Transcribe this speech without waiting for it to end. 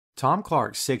Tom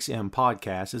Clark's 6M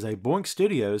podcast is a Boink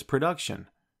Studios production.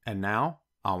 And now,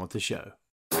 on with the show.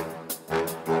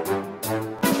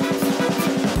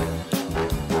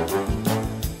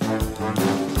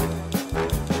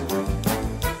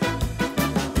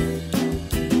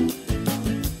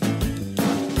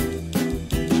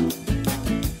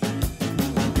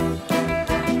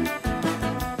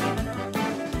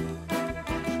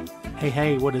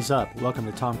 Hey, what is up? Welcome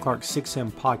to Tom Clark's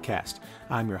 6M podcast.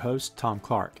 I'm your host, Tom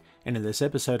Clark, and in this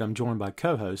episode I'm joined by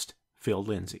co-host Phil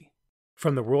Lindsey.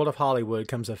 From the world of Hollywood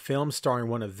comes a film starring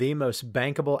one of the most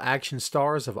bankable action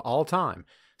stars of all time,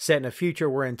 set in a future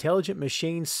where intelligent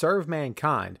machines serve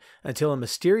mankind until a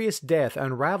mysterious death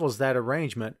unravels that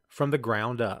arrangement from the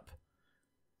ground up.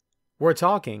 We're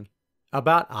talking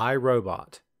about I,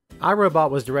 Robot. I, Robot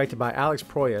was directed by Alex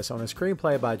Proyas on a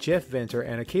screenplay by Jeff Venter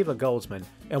and Akiva Goldsman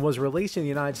and was released in the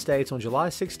United States on July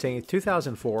 16,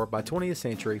 2004 by 20th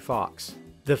Century Fox.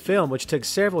 The film, which took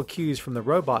several cues from the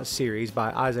Robot series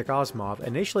by Isaac Asimov,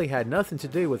 initially had nothing to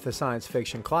do with the science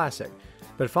fiction classic,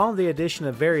 but following the addition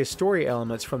of various story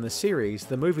elements from the series,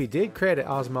 the movie did credit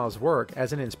Asimov's work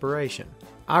as an inspiration.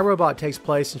 iRobot takes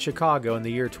place in Chicago in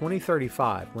the year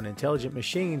 2035 when intelligent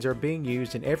machines are being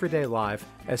used in everyday life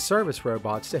as service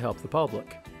robots to help the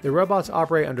public. The robots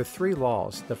operate under 3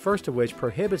 laws, the first of which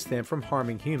prohibits them from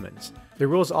harming humans. The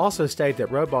rules also state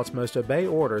that robots must obey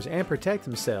orders and protect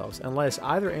themselves unless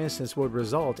either instance would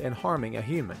result in harming a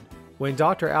human. When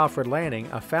Dr. Alfred Lanning,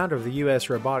 a founder of the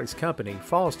U.S. robotics company,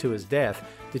 falls to his death,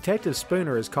 Detective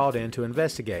Spooner is called in to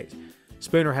investigate.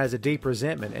 Spooner has a deep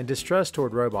resentment and distrust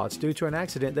toward robots due to an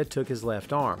accident that took his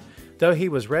left arm. Though he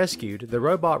was rescued, the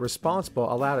robot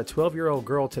responsible allowed a 12-year-old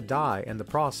girl to die in the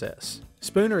process.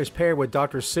 Spooner is paired with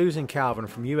Dr. Susan Calvin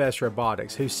from U.S.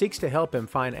 Robotics, who seeks to help him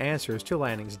find answers to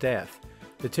Lanning's death.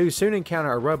 The two soon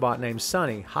encounter a robot named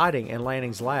Sonny hiding in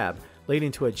Lanning's lab,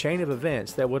 leading to a chain of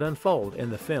events that would unfold in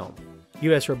the film.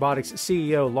 U.S. Robotics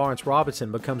CEO Lawrence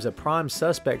Robinson becomes a prime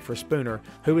suspect for Spooner,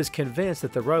 who is convinced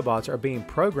that the robots are being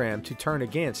programmed to turn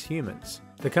against humans.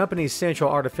 The company's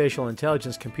central artificial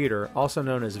intelligence computer, also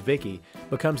known as Vicky,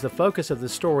 becomes the focus of the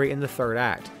story in the third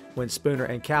act, when Spooner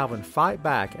and Calvin fight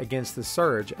back against the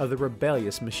surge of the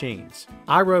rebellious machines.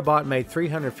 iRobot made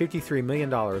 $353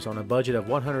 million on a budget of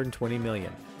 $120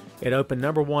 million. It opened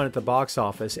number 1 at the box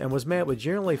office and was met with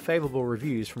generally favorable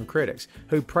reviews from critics,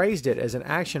 who praised it as an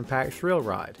action-packed thrill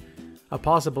ride. A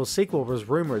possible sequel was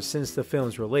rumored since the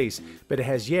film's release, but it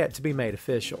has yet to be made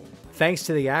official. Thanks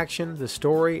to the action, the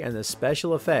story, and the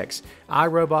special effects,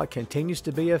 iRobot continues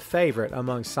to be a favorite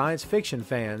among science fiction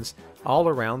fans all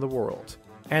around the world.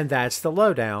 And that's the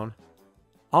lowdown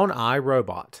on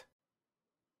iRobot.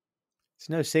 It's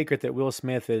no secret that Will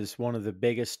Smith is one of the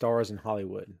biggest stars in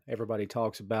Hollywood. Everybody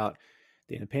talks about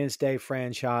the Independence Day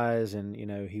franchise and,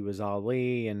 he was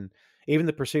Ali and even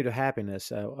The Pursuit of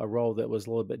Happiness, a role that was a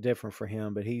little bit different for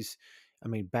him. But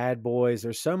Bad Boys.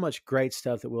 There's so much great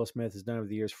stuff that Will Smith has done over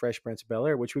the years. Fresh Prince of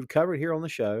Bel-Air, which we've covered here on the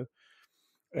show.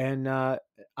 And I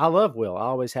love Will. I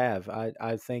always have.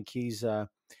 I think he's...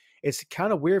 it's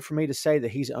kind of weird for me to say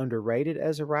that he's underrated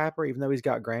as a rapper, even though he's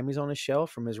got Grammys on his shelf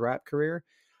from his rap career.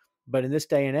 But in this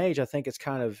day and age, I think it's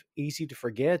kind of easy to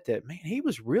forget that, man, he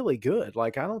was really good. I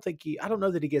don't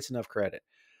know that he gets enough credit.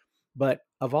 But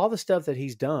of all the stuff that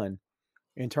he's done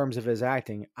in terms of his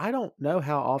acting, I don't know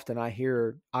how often I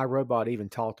hear iRobot even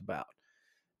talked about.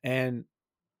 And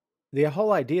the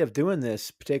whole idea of doing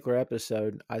this particular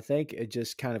episode, I think it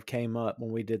just kind of came up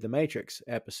when we did the Matrix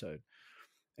episode.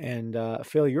 And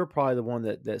Phil, you're probably the one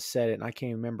that said it, and I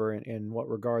can't remember in what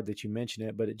regard that you mentioned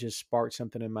it, but it just sparked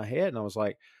something in my head, and I was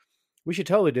like, we should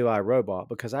totally do iRobot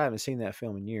because I haven't seen that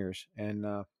film in years. And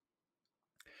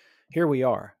here we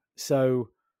are. So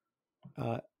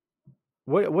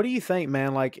what do you think,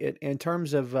 man? In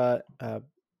terms of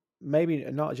maybe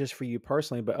not just for you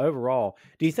personally, but overall,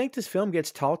 do you think this film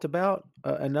gets talked about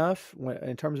enough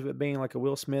in terms of it being like a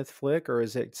Will Smith flick, or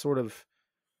is it sort of,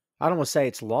 I don't want to say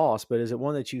it's lost, but is it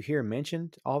one that you hear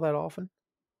mentioned all that often?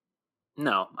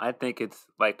 No, I think it's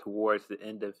towards the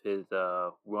end of his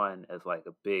run as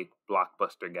a big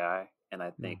blockbuster guy, and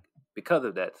I think because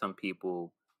of that, some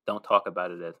people don't talk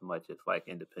about it as much as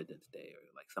Independence Day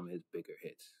or some of his bigger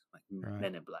hits, Right.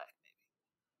 Men in Black,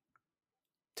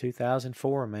 maybe.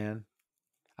 2004, man.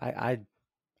 I'm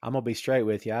gonna be straight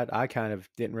with you. I kind of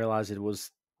didn't realize it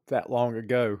was that long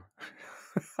ago.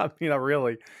 I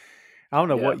don't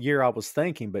know what year I was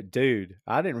thinking, but dude,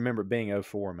 I didn't remember it being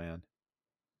 2004, man.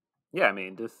 Yeah,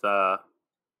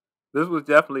 this was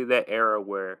definitely that era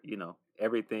where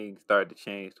everything started to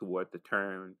change toward the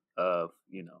turn of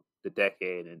the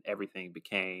decade, and everything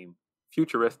became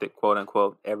futuristic, quote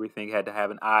unquote. Everything had to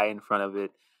have an eye in front of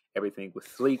it. everything was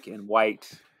sleek and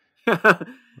white.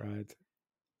 Right.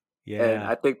 And Yeah.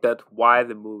 I think that's why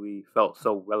the movie felt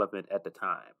so relevant at the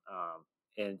time.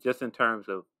 And just in terms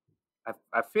of,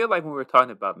 I feel like when we were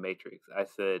talking about Matrix, I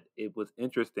said it was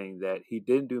interesting that he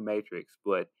didn't do Matrix,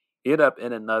 but he ended up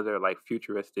in another like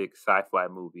futuristic sci-fi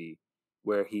movie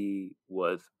where he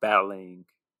was battling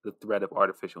the threat of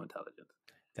artificial intelligence.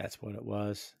 That's what it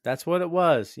was. That's what it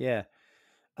was. Yeah.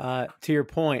 To your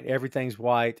point, everything's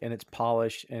white and it's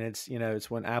polished, and it's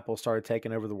it's when Apple started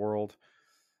taking over the world,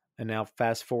 and now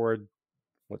fast forward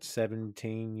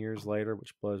 17 years later,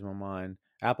 which blows my mind.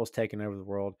 Apple's taking over the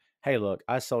world. Hey, look,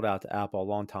 I sold out to Apple a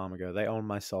long time ago. They own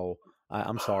my soul.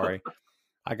 I'm sorry.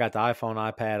 I got the iPhone,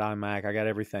 iPad, iMac. I got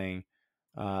everything.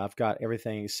 I've got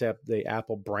everything except the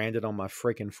Apple branded on my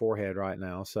freaking forehead right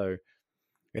now. So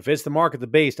if it's the mark of the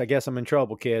beast, I guess I'm in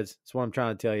trouble, kids. That's what I'm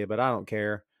trying to tell you. But I don't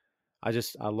care. I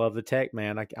love the tech,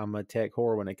 man. I'm a tech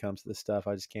whore when it comes to this stuff.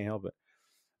 I just can't help it.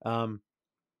 Um,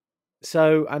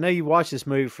 so I know you watched this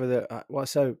movie for the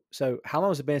So how long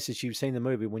has it been since you've seen the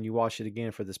movie when you watched it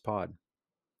again for this pod?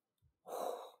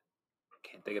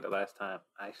 Can't think of the last time.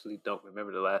 I actually don't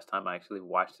remember the last time I actually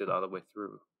watched it all the way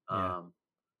through. Yeah,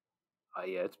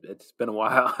 Yeah, it's been a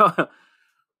while.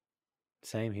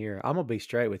 same here. I'm gonna be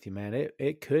straight with you, man.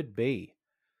 It could be.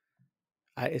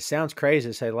 It sounds crazy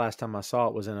to say the last time I saw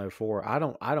it was in '04. I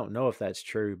don't know if that's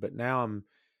true, but now I'm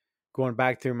going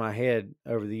back through my head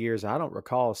over the years. I don't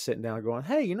recall sitting down and going,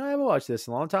 "Hey, I haven't watched this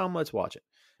in a long time. Let's watch it."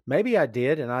 Maybe I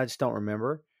did, and I just don't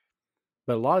remember.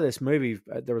 But a lot of this movie,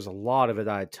 there was a lot of it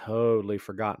I had totally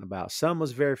forgotten about. Some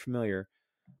was very familiar,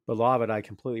 but a lot of it I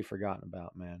completely forgotten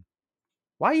about, man.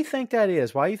 Why do you think that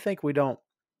is? Why do you think we don't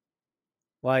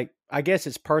like? I guess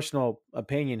it's personal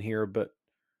opinion here, but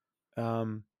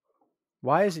um,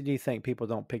 why is it? Do you think people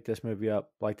don't pick this movie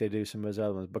up like they do some of those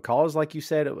other ones? Because, like you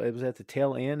said, it was at the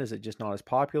tail end. Is it just not as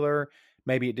popular?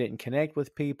 Maybe it didn't connect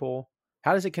with people.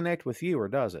 How does it connect with you, or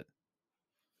does it?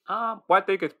 Well, I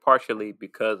think it's partially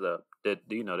because of the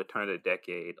turn of the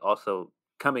decade. Also,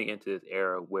 coming into this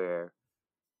era where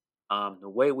the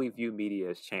way we view media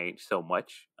has changed so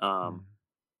much. Mm.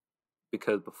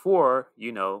 Because before,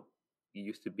 you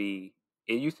used to be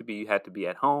it used to be you had to be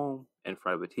at home in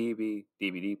front of a TV,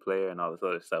 DVD player, and all this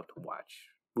other stuff to watch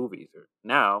movies. Or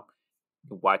now you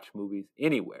can watch movies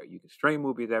anywhere. You can stream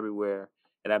movies everywhere.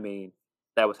 And I mean,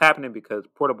 that was happening because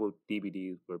portable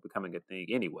DVDs were becoming a thing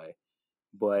anyway.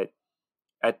 But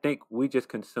I think we just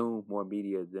consume more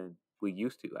media than we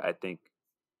used to. I think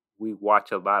we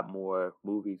watch a lot more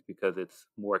movies because it's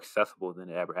more accessible than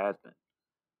it ever has been.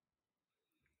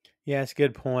 Yeah, it's a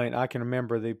good point. I can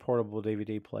remember the portable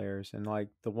DVD players and like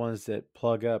the ones that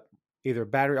plug up either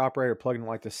battery operated or plug in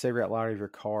like the cigarette lighter of your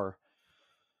car.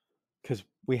 Because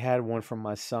we had one from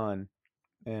my son,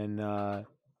 and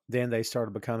then they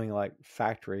started becoming like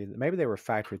factory. Maybe they were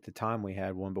factory at the time we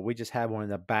had one, but we just had one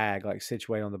in a bag, like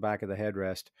situated on the back of the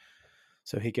headrest,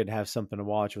 so he could have something to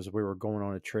watch as we were going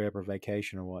on a trip or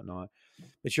vacation or whatnot.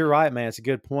 But you're right, man. It's a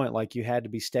good point. Like you had to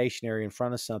be stationary in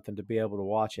front of something to be able to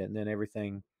watch it, and then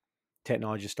everything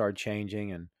technology started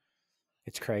changing, and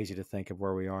it's crazy to think of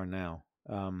where we are now.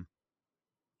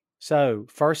 So,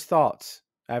 first thoughts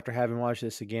after having watched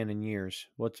this again in years.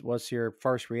 What's your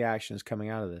first reactions coming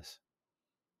out of this?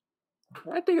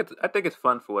 I think it's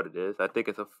fun for what it is. I think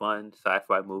it's a fun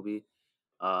sci-fi movie.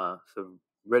 Some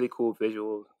really cool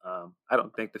visuals. I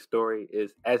don't think the story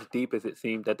is as deep as it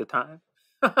seemed at the time,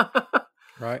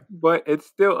 Right? but it's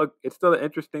still an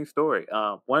interesting story.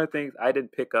 One of the things I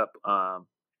didn't pick up.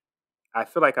 I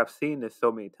feel like I've seen this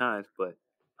so many times, but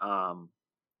um,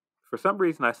 for some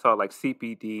reason I saw like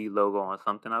CPD logo on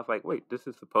something. I was like, wait, this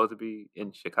is supposed to be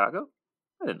in Chicago?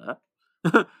 I didn't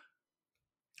know.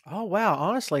 Oh wow!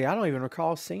 Honestly, I don't even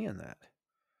recall seeing that.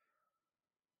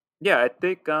 Yeah, I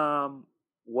think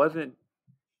wasn't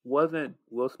wasn't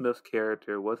Will Smith's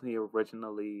character, wasn't he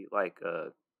originally like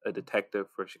a detective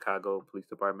for Chicago Police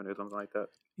Department or something like that?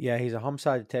 Yeah, he's a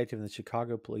homicide detective in the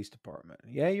Chicago Police Department.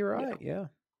 Yeah, you're Yeah. right. Yeah,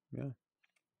 yeah.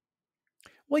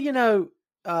 Well,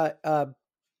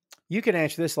 you can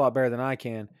answer this a lot better than I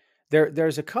can.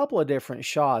 There's a couple of different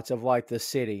shots of like the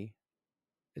city.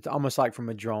 It's almost like from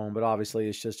a drone, but obviously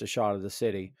it's just a shot of the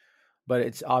city. But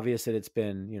it's obvious that it's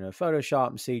been, Photoshop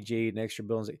and CG and extra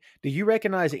buildings. Do you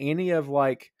recognize any of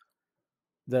like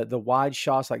the wide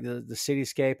shots, like the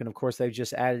cityscape? And of course, they've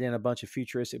just added in a bunch of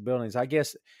futuristic buildings. I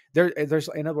guess there's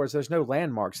in other words, there's no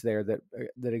landmarks there that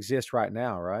exist right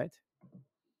now, right?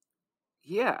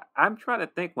 Yeah, I'm trying to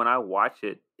think when I watch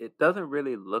it, it doesn't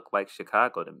really look like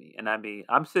Chicago to me. And I mean,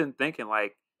 I'm sitting thinking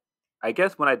like I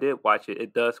guess when I did watch it,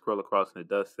 it does scroll across and it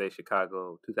does say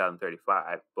Chicago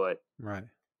 2035, but Right.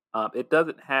 It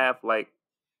doesn't have like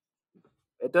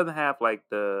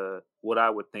the what I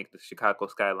would think the Chicago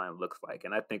skyline looks like,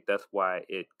 and I think that's why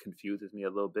it confuses me a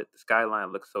little bit. The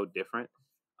skyline looks so different.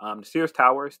 The Sears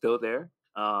Tower is still there,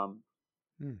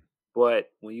 Hmm.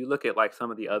 but when you look at like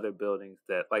some of the other buildings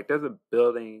that like there's a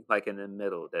building like in the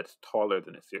middle that's taller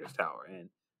than the Sears Tower, and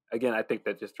again, I think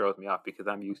that just throws me off because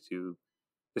I'm used to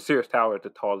the Sears Tower is the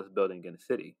tallest building in the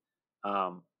city.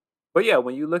 Um, but yeah,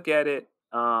 when you look at it,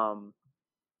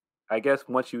 I guess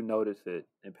once you notice it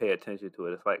and pay attention to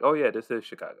it, it's like, oh yeah, this is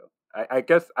Chicago. I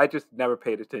guess I just never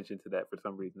paid attention to that for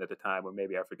some reason at the time, or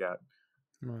maybe I forgot.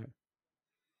 Right.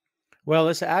 Well,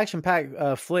 it's an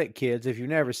action-packed flick, kids. If you've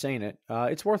never seen it,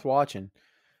 it's worth watching.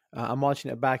 I'm watching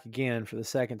it back again for the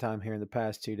second time here in the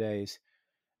past 2 days,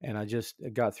 and I just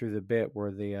got through the bit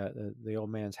where the old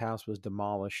man's house was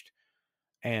demolished,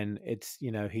 and it's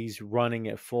he's running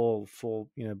at full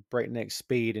breakneck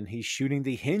speed, and he's shooting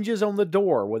the hinges on the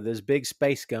door with his big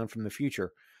space gun from the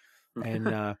future,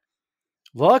 and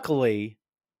luckily,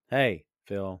 hey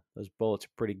Phil, those bullets are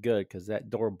pretty good because that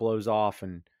door blows off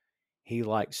and he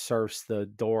like surfs the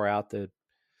door out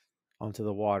onto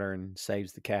the water and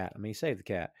saves the cat. I mean, he saved the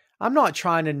cat. I'm not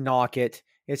trying to knock it.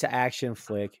 It's an action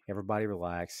flick. Everybody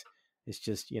relax. It's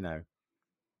just,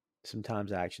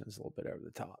 sometimes action is a little bit over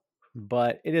the top.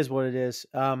 But it is what it is.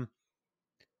 A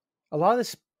lot of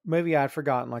this movie I'd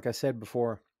forgotten, like I said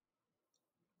before.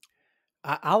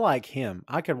 I like him.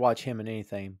 I could watch him in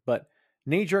anything, but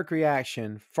knee-jerk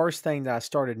reaction, first thing that I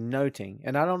started noting,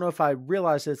 and I don't know if I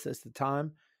realized this at the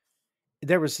time,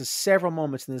 there was several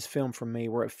moments in this film for me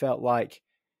where it felt like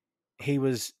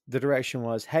the direction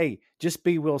was, hey, just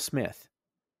be Will Smith,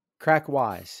 crack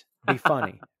wise, be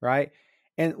funny, right?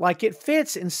 And like it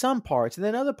fits in some parts, and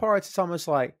then other parts it's almost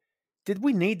like, did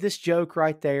we need this joke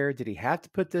right there? Did he have to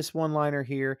put this one liner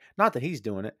here? Not that he's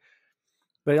doing it,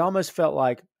 but it almost felt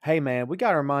like, hey man, we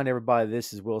got to remind everybody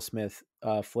this is Will Smith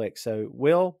flick, so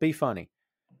Will, be funny.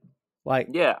 Like,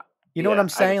 Yeah, you know what I'm I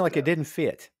can saying? see Like it that. didn't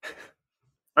fit.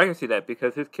 I can see that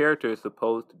because his character is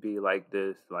supposed to be like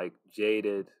this, like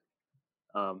jaded,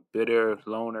 bitter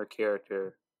loner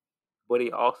character, but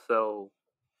he also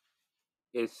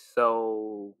is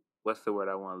so what's the word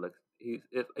I want to look.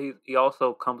 He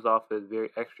also comes off as very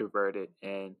extroverted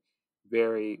and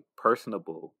very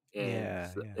personable Yeah,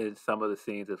 yeah. in some of the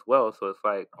scenes as well. So it's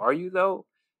like, are you though?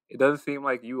 It doesn't seem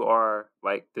like you are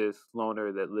like this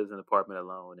loner that lives in an apartment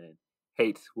alone and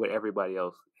hates what everybody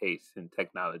else hates in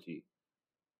technology.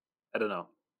 I don't know.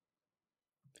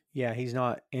 Yeah, he's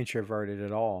not introverted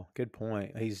at all. Good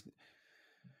point.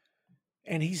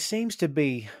 And he seems to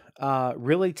be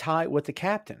really tight with the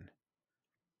captain,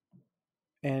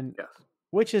 and Yes.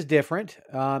 which is different.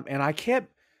 And I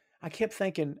kept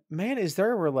thinking, man, is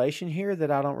there a relation here that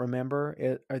I don't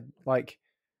remember? I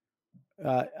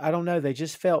don't know. They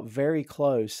just felt very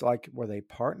close. Like, were they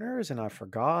partners? And I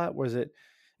forgot. Was it?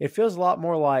 It feels a lot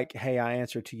more like, hey, I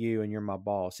answer to you, and you're my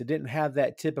boss. It didn't have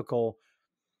that typical,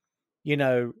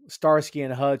 Starsky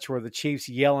and Hutch where the chief's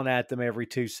yelling at them every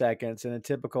 2 seconds, and a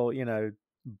typical,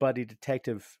 buddy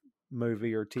detective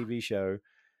movie or TV show.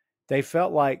 They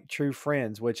felt like true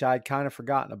friends, which I'd kind of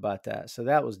forgotten about that. So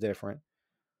that was different.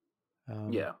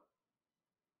 Um, Yeah.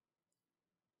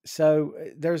 so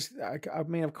I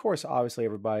mean, of course, obviously,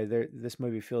 everybody, this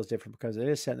movie feels different because it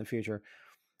is set in the future.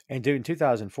 And dude, in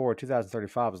 2004,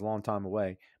 2035 is a long time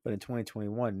away, but in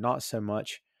 2021, not so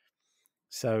much.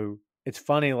 So it's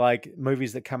funny, like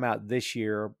movies that come out this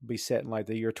year will be set in like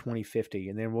the year 2050,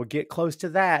 and then we'll get close to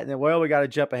that, and then we got to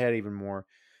jump ahead even more.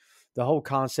 The whole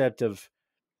concept of,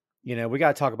 we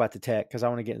got to talk about the tech because I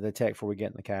want to get into the tech before we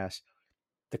get in the cast.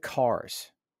 The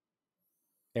cars,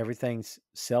 everything's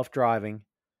self-driving,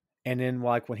 and then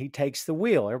like when he takes the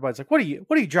wheel, everybody's like, what are you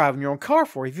driving your own car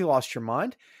for? Have you lost your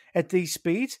mind at these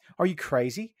speeds? Are you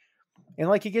crazy?" And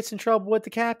like he gets in trouble with the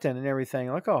captain and everything.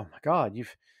 Like, oh my god,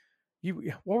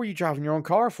 what were you driving your own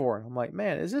car for? And I'm like,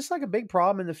 man, is this like a big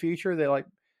problem in the future that like,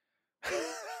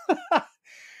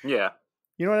 Yeah.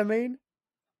 you know what I mean?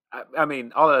 I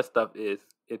mean, all of that stuff is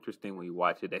interesting when you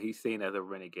watch it. That he's seen as a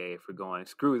renegade for going,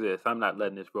 screw this. I'm not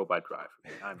letting this robot drive for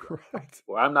me. I'm driving. Right.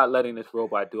 Or I'm not letting this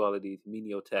robot do all of these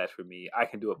menial tasks for me. I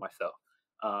can do it myself.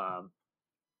 Um,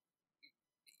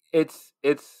 it's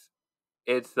it's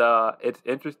it's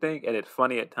interesting and it's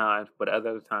funny at times, but at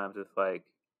other times it's like,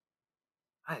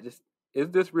 I just is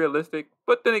this realistic?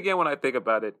 But then again, when I think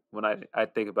about it, I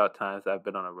think about times I've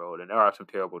been on a road and there are some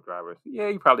terrible drivers. Yeah,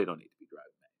 you probably don't need to be driving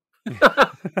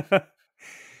that.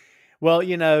 Well,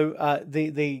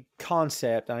 the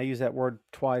concept, and I use that word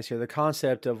twice here, the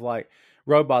concept of like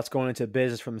robots going into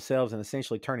business for themselves and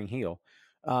essentially turning heel.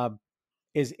 Uh,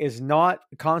 is not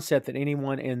a concept that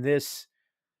anyone in this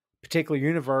particular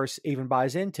universe even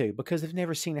buys into because they've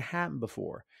never seen it happen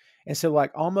before. And so,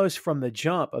 like, almost from the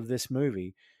jump of this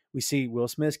movie, we see Will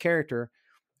Smith's character,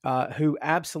 who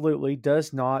absolutely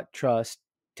does not trust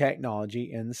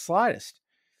technology in the slightest.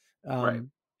 Right.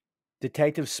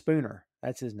 Detective Spooner,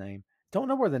 that's his name. Don't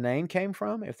know where the name came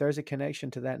from. If there's a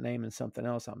connection to that name and something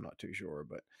else, I'm not too sure.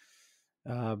 But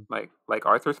Like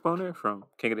Arthur Spooner from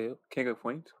King of the Hill, King of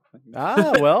Queens.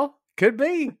 well, could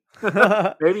be.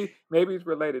 maybe he's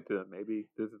related to him. Maybe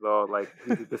this is all like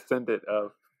he's a descendant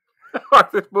of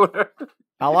Arthur Spooner.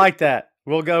 I like that.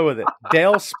 We'll go with it.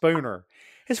 Dale Spooner.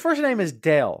 His first name is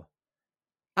Dale.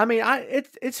 I mean,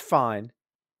 it's fine,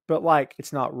 but like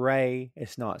it's not Ray,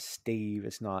 it's not Steve,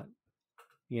 it's not,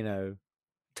 you know,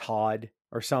 Todd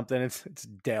or something. It's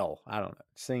Dell. I don't know.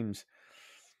 It seems,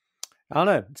 I don't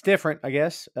know. It's different, I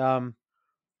guess. But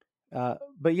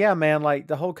yeah, man, like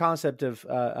the whole concept of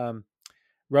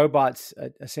robots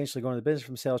essentially going to the business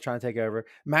for themselves, trying to take over.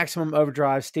 Maximum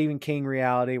Overdrive, Stephen King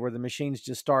reality, where the machines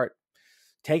just start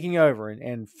taking over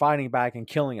and fighting back and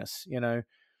killing us. You know,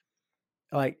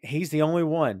 like he's the only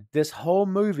one. This whole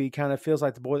movie kind of feels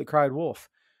like The Boy That Cried Wolf,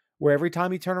 where every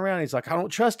time you turn around, he's like, "I don't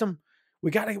trust him.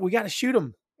 We gotta shoot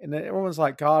him." And then everyone's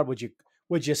like, "God, would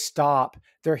you stop?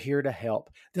 They're here to help.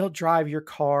 They'll drive your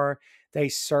car. They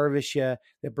service you.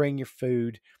 They bring your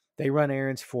food. They run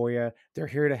errands for you. They're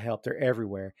here to help. They're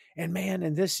everywhere." And man,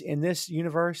 in this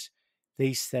universe,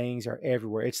 these things are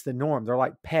everywhere. It's the norm. They're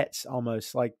like pets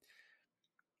almost. Like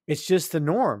it's just the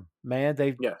norm, man.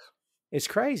 Yes. It's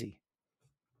crazy.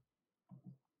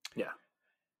 Yeah.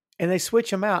 And they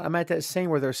switch them out. I'm at that scene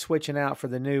where they're switching out for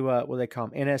the new what they call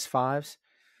them, NS5s,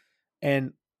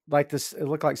 and like this, it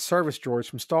looked like service droids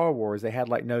from Star Wars. They had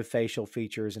like no facial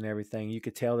features and everything. You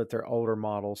could tell that they're older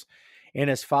models.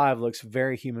 NS5 looks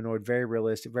very humanoid, very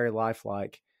realistic, very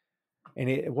lifelike. And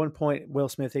at one point, Will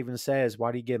Smith even says,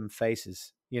 "Why do you give them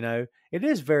faces?" You know, it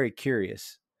is very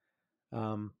curious.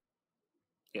 Um,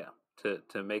 Yeah.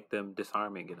 To make them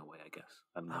disarming in a way, I guess.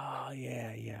 I don't know. oh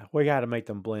yeah. We got to make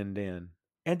them blend in.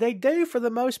 And they do for the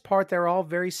most part. They're all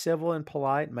very civil and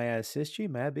polite. "May I assist you?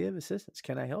 May I be of assistance?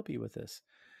 Can I help you with this?"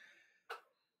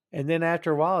 And then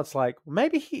after a while, it's like,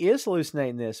 maybe he is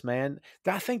hallucinating this, man.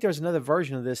 I think there's another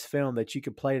version of this film that you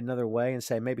could play it another way and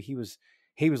say maybe he was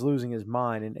losing his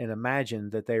mind and imagine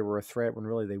that they were a threat when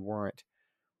really they weren't.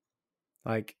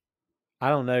 Like, I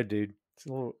don't know, dude. It's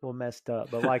a little messed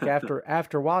up. But like after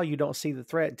a while, you don't see the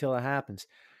threat until it happens.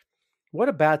 What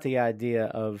about the idea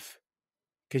of,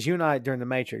 because you and I during the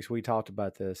Matrix we talked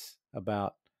about this,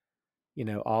 about, you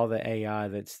know, all the AI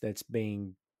that's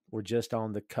being, we're just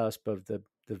on the cusp of the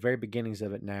very beginnings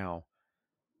of it now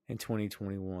in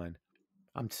 2021.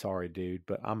 I'm sorry, dude,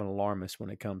 but I'm an alarmist when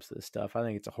it comes to this stuff. I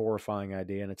think it's a horrifying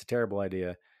idea and it's a terrible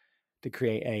idea to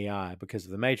create AI, because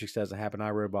if the Matrix doesn't happen,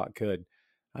 iRobot could.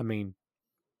 I mean,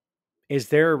 is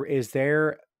there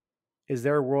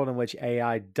a world in which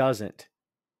AI doesn't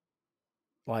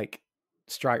like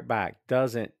strike back,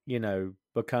 doesn't, you know,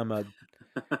 become a,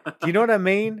 do you know what I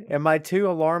mean? Am I too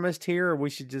alarmist here, or we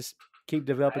should just keep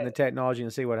developing the technology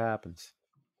and see what happens?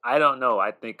 I don't know.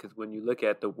 I think because when you look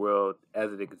at the world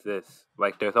as it exists,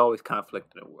 like there's always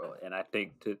conflict in the world, and I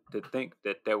think to think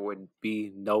that there would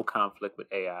be no conflict with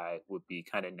AI would be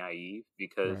kind of naive,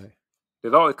 because Right.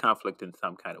 there's always conflict in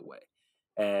some kind of way.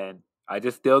 And I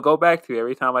just still go back to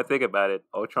every time I think about it.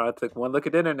 Ultron took one look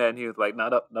at the internet and he was like, "No,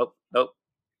 no, nope, nope.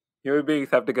 Human beings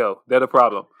have to go. They're the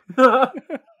problem."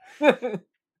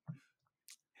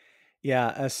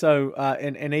 Yeah.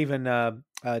 And even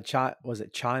Chai, was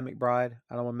it Chai McBride?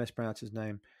 I don't want to mispronounce his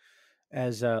name.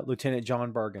 As Lieutenant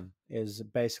John Bergen is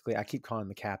basically, I keep calling him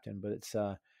the captain, but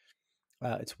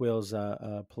it's Will's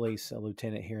police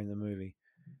lieutenant here in the movie.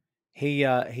 He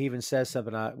even says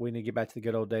something. We need to get back to the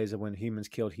good old days of when humans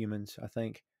killed humans. I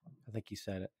think he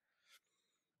said it.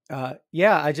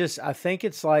 Yeah, I think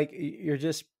it's like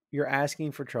you're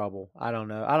asking for trouble. I don't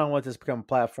know. I don't want this to become a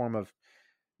platform of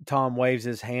Tom waves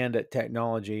his hand at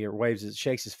technology, or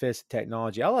shakes his fist at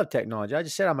technology. I love technology. I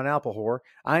just said I'm an Apple whore.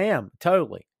 I am,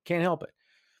 totally. Can't help it.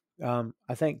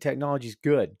 I think technology's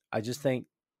good. I just think,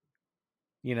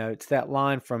 you know, it's that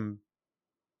line from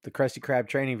the Krusty Krab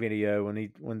training video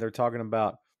when they're talking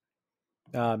about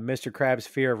Mr. Krabs'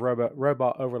 fear of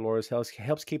robot overlords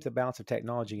helps keep the balance of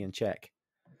technology in check.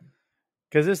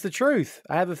 Because it's the truth.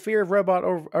 I have a fear of robot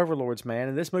overlords, man,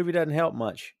 and this movie doesn't help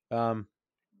much.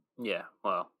 Yeah,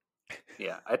 well,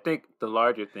 yeah. I think the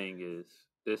larger thing is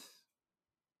this.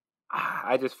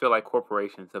 I just feel like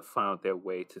corporations have found their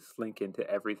way to slink into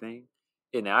everything.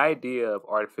 And the idea of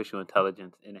artificial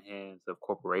intelligence in the hands of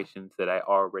corporations that I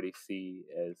already see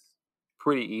as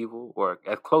pretty evil or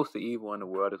as close to evil in the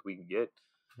world as we can get,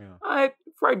 Yeah. it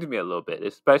frightens me a little bit,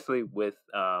 especially with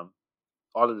all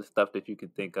of the stuff that you can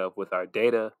think of with our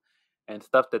data and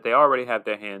stuff that they already have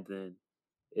their hands in.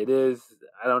 It is,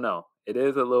 I don't know, it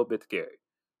is a little bit scary.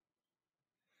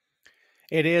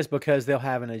 It is because they'll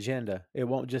have an agenda. It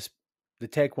won't just the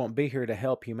tech won't be here to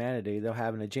help humanity. They'll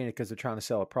have an agenda because they're trying to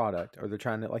sell a product or they're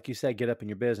trying to, like you said, get up in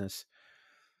your business,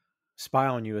 spy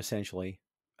on you essentially.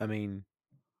 I mean,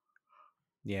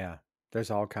 yeah,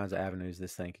 there's all kinds of avenues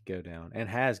this thing could go down and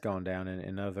has gone down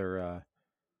in other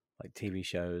like TV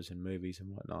shows and movies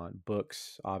and whatnot,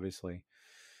 books, obviously.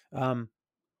 Um,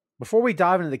 Before we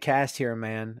dive into the cast here,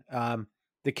 man,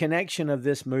 the connection of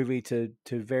this movie to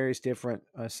various different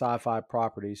sci-fi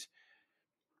properties.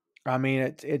 I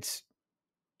mean, it's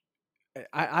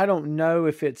I don't know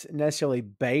if it's necessarily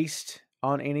based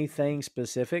on anything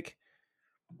specific,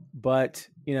 but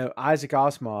Isaac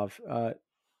Asimov,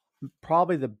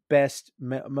 probably the best,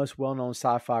 most well-known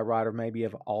sci-fi writer maybe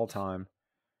of all time.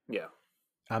 Yeah.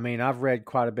 I mean, I've read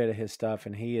quite a bit of his stuff,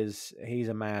 and he's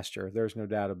a master. There's no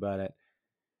doubt about it.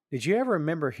 Did you ever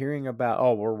remember hearing about?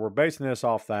 Oh, we're basing this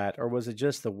off that, or was it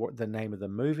just the name of the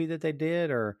movie that they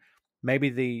did, or maybe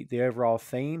the overall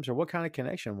themes, or what kind of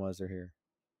connection was there here?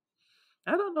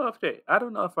 I don't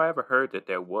know if I ever heard that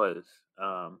there was.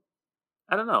 I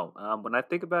don't know. When I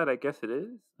think about it, I guess it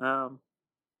is. I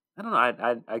don't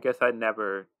know. I guess I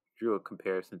never drew a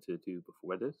comparison to the two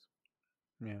before this.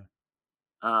 Yeah,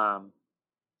 Um,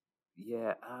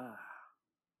 yeah,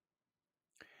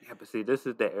 yeah. But see, this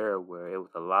is the era where it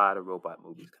was a lot of robot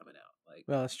movies coming out. Like,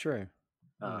 well, that's true.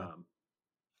 Yeah. um,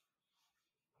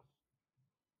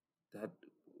 that.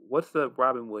 What's the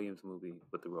Robin Williams movie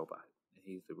with the robot?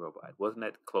 He's the robot. Wasn't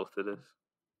that close to this?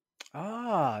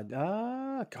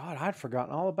 God, I'd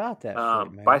forgotten all about that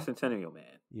freak, man. Bicentennial Man.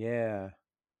 Yeah,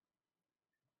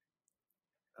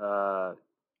 Uh,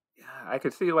 yeah, I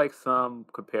could see like some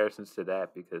comparisons to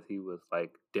that because he was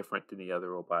like different than the other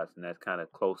robots, and that's kind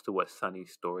of close to what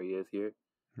Sunny's story is here.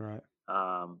 right.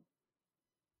 Um,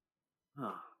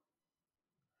 huh.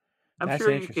 I'm That's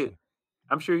sure you could. interesting.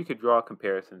 I'm sure you could draw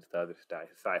comparisons to other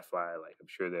sci-fi. Like I'm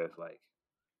sure there's like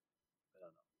I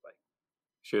don't know, like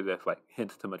sure there's like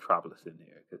hints to Metropolis in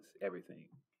there because everything, in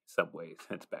some ways,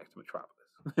 hints back to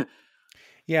Metropolis.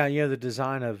 Yeah, the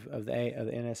design of the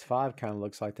NS5 kind of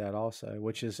looks like that also,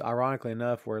 which is ironically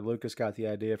enough where Lucas got the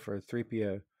idea for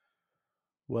 3PO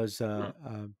was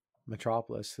Hmm.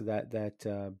 Metropolis. So that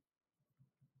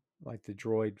like the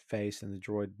droid face and the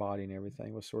droid body and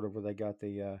everything was sort of where they got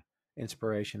the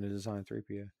inspiration to design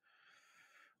 3PO.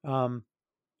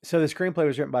 So the screenplay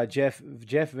was written by Jeff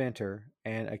Venter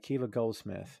and Akiva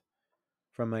Goldsmith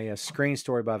from a screen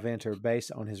story by Venter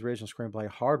based on his original screenplay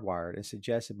Hardwired and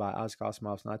suggested by Isaac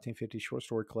Asimov's 1950 short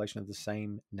story collection of the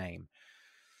same name.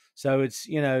 So it's,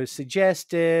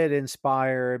 suggested,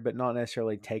 inspired, but not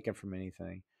necessarily taken from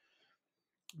anything.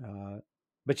 Uh,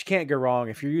 but you can't go wrong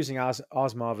if you're using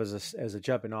Asimov as a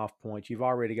jumping off point. You've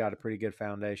already got a pretty good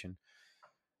foundation.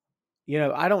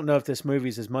 I don't know if this movie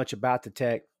is as much about the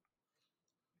tech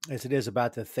as it is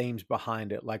about the themes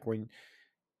behind it. Like when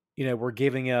we're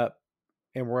giving up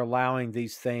and we're allowing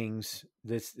these things,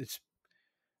 this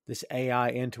AI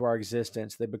into our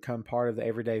existence. They become part of the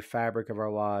everyday fabric of our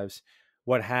lives.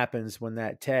 What happens when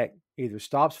that tech either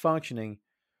stops functioning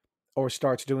or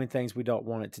starts doing things we don't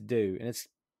want it to do? And it's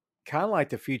kind of like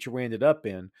the future we ended up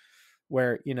in,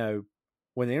 where,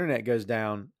 when the internet goes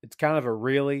down, it's kind of a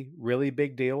really, really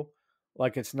big deal.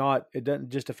 Like it doesn't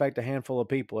just affect a handful of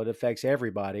people. It affects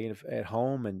everybody at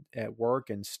home and at work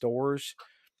and stores,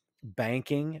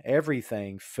 banking,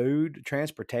 everything, food,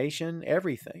 transportation,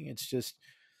 everything. It's just,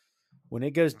 when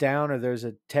it goes down or there's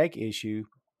a tech issue,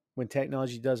 when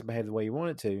technology doesn't behave the way you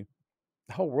want it to,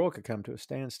 the whole world could come to a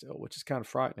standstill, which is kind of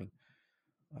frightening.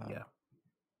 Yeah. Um,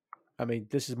 I mean,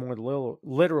 this is more the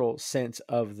literal sense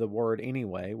of the word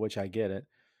anyway, which I get it.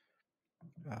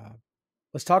 Uh,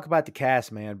 let's talk about the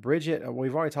cast, man. Bridget,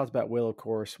 we've already talked about Will, of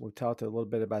course. We've talked a little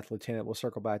bit about the lieutenant. We'll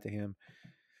circle back to him.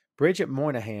 Bridget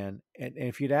Moynihan, and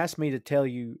if you'd asked me to tell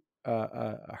you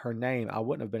her name, I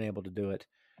wouldn't have been able to do it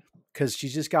because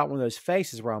she's just got one of those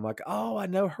faces where I'm like, oh, I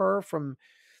know her from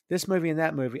this movie and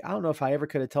that movie. I don't know if I ever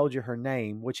could have told you her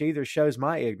name, which either shows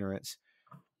my ignorance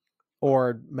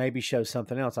or maybe shows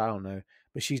something else. I don't know.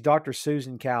 But she's Dr.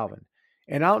 Susan Calvin.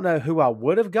 And I don't know who I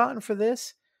would have gotten for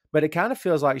this, but it kind of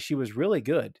feels like she was really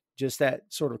good. Just that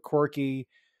sort of quirky,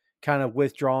 kind of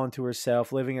withdrawn to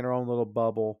herself, living in her own little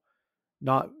bubble,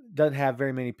 not doesn't have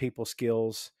very many people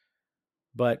skills.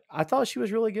 But I thought she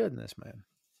was really good in this, man.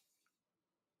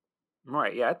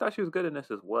 Right. Yeah, I thought she was good in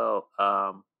this as well.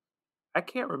 I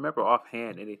can't remember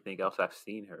offhand anything else I've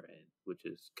seen her in, which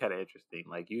is kind of interesting.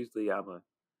 Like usually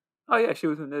oh yeah, she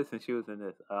was in this and she was in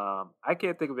this. I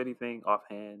can't think of anything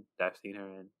offhand that I've seen her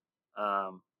in.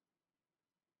 Um,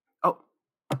 oh,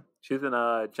 she's in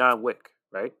John Wick,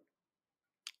 right?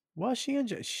 Was she in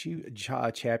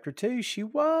chapter 2? She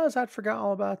was. I'd forgot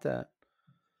all about that.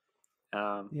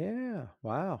 Um, Yeah.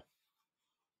 Wow.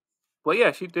 well,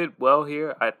 yeah, she did well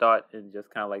here. I thought in just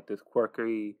kind of like this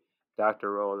quirky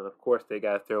doctor role, and of course they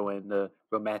got to throw in the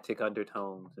romantic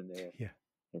undertones in there. Yeah.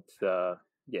 It's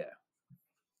yeah,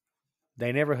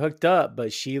 They never hooked up,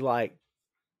 but she like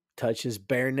touches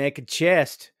bare naked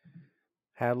chest.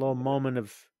 Had a little moment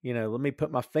of, let me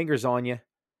put my fingers on you,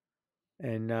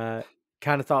 and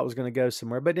kind of thought it was going to go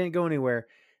somewhere, but didn't go anywhere.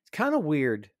 It's kind of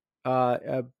weird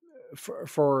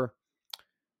for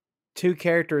two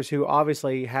characters who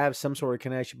obviously have some sort of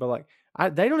connection, but like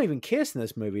they don't even kiss in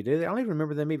this movie, do they? I don't even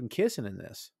remember them even kissing in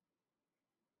this.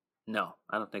 no,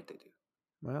 I don't think they do.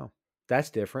 Wow, that's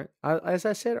different. As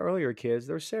I said earlier, kids,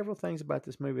 there's several things about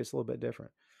this movie that's a little bit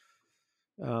different.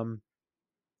 Um,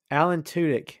 Alan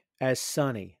Tudyk as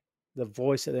Sonny, the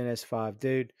voice of the NS5,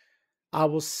 dude. I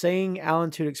will sing Alan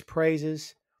Tudyk's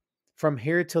praises from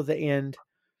here till the end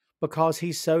because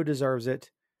he so deserves it.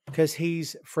 Because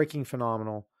he's freaking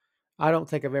phenomenal. I don't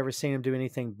think I've ever seen him do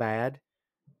anything bad.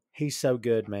 He's so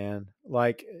good, man.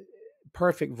 Like,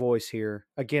 perfect voice here.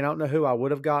 Again, I don't know who I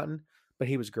would have gotten, but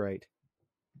he was great.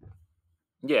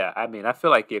 Yeah, I mean, I feel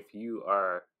like if you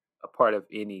are a part of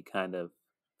any kind of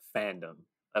fandom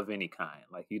of any kind,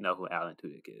 like you know who Alan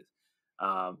Tudyk is.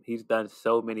 He's done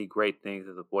so many great things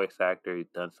as a voice actor. He's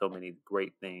done so many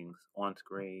great things on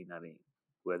screen. I mean,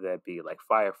 whether that be like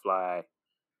Firefly,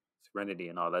 Serenity,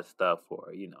 and all that stuff,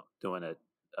 or doing a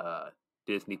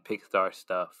Disney Pixar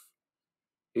stuff.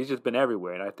 He's just been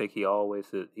everywhere, and I think he always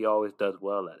does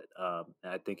well at it.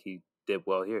 And I think he did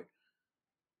well here.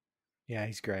 Yeah,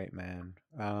 he's great, man.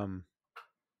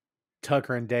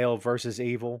 Tucker and Dale versus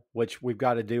Evil, which we've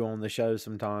got to do on the show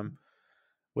sometime,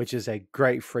 which is a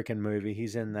great freaking movie.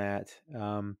 He's in that.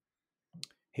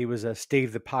 He was a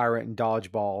Steve the Pirate in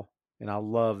Dodgeball, and I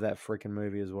love that freaking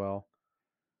movie as well.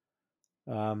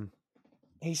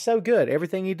 He's so good.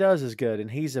 Everything he does is good,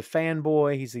 and he's a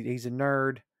fanboy. He's a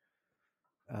nerd.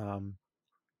 Um,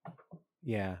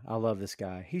 yeah, I love this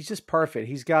guy. He's just perfect.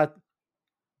 He's got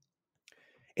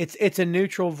it's a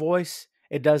neutral voice.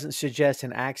 It doesn't suggest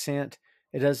an accent.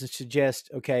 It doesn't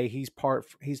suggest he's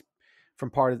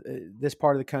from part of this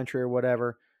part of the country or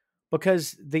whatever,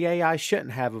 because the AI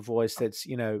shouldn't have a voice that's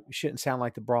shouldn't sound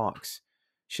like the Bronx,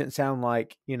 shouldn't sound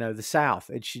like the South.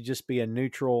 It should just be a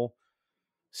neutral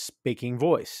speaking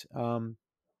voice. And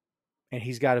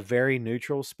he's got a very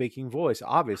neutral speaking voice,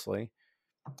 obviously,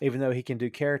 even though he can do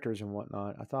characters and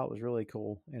whatnot. I thought it was really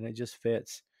cool, and it just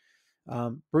fits.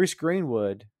 Bruce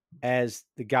Greenwood as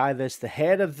the guy that's the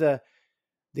head of the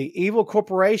evil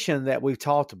corporation that we've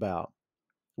talked about.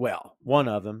 Well, one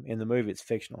of them in the movie, it's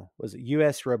fictional. Was it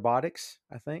U.S. Robotics,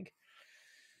 I think?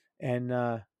 And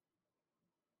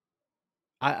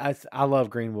I love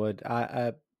Greenwood.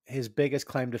 His biggest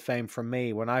claim to fame for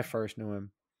me when I first knew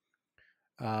him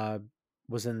uh,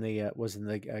 was in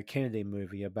the Kennedy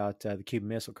movie about the Cuban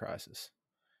Missile Crisis.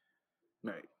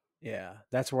 Right. Yeah,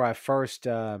 that's where I first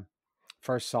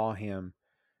saw him.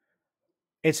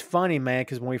 It's funny, man,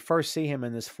 because when we first see him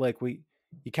in this flick,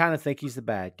 you kind of think he's the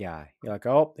bad guy. You're like,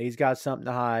 oh, he's got something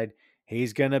to hide.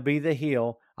 He's gonna be the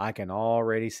heel. I can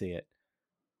already see it.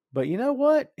 But you know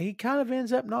what? He kind of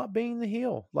ends up not being the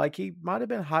heel. Like he might have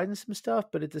been hiding some stuff,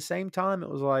 but at the same time, it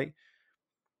was like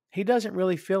he doesn't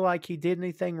really feel like he did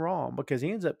anything wrong because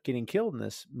he ends up getting killed in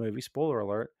this movie. Spoiler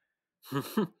alert.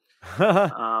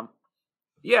 um,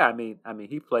 yeah, I mean,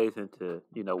 he plays into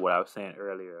what I was saying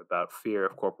earlier about fear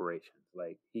of corporations.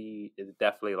 Like he is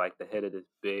definitely like the head of this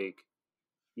big,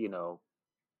 you know,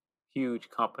 huge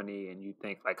company, and you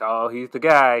think like, oh, he's the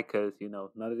guy because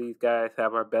none of these guys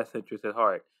have our best interests at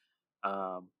heart.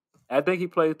 Um, I think he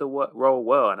plays the role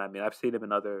well, and I mean, I've seen him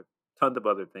in other tons of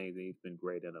other things, and he's been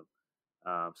great in them.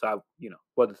 So I,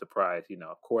 wasn't surprised.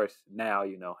 Of course, now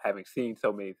having seen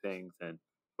so many things, and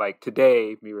like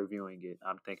today, me reviewing it,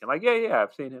 I'm thinking like, yeah,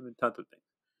 I've seen him in tons of things.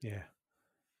 Yeah.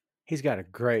 He's got a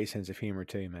great sense of humor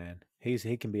too, man. He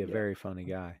can be a Yeah, very funny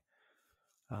guy.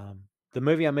 The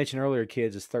movie I mentioned earlier,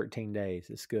 kids, is 13 Days.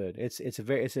 It's good. It's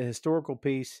a historical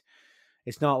piece.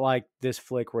 It's not like this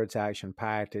flick where it's action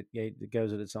packed. It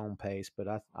goes at its own pace, but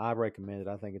I recommend it.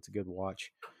 I think it's a good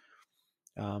watch.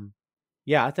 Um,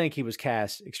 yeah, I think he was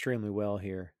cast extremely well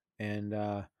here,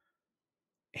 and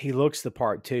he looks the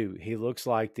part too. He looks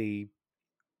like the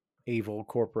evil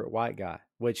corporate white guy,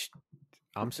 which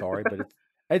I'm sorry, but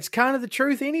it's kind of the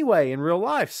truth anyway in real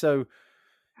life. So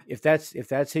if that's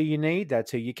who you need,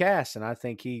 that's who you cast. And I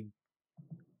think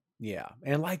yeah.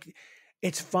 And like,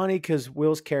 it's funny because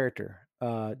Will's character,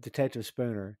 Detective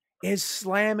Spooner, is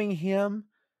slamming him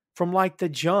from like the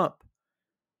jump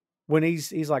when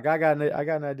he's like, I got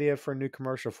an idea for a new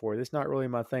commercial for it. It's not really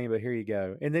my thing, but here you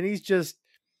go. And then he's just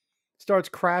starts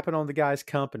crapping on the guy's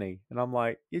company, and I'm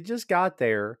like, you just got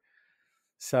there.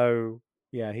 So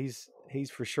yeah, he's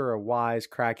for sure a wise,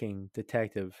 cracking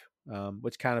detective,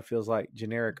 which kind of feels like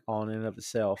generic on and of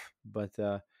itself. But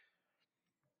uh,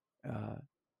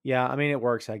 yeah, I mean it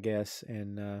works, I guess.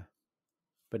 And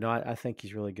but no, I think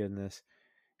he's really good in this.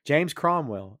 James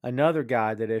Cromwell, another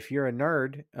guy that if you're a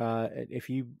nerd, if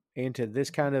you into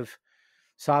this kind of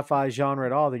sci-fi genre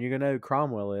at all, then you're gonna know who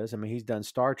Cromwell is. I mean, he's done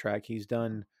Star Trek. He's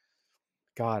done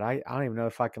God. I don't even know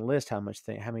if I can list how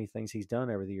many things he's done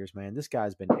over the years. Man, this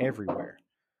guy's been everywhere.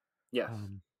 Yes.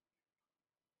 Um,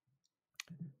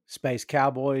 Space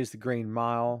Cowboys, The Green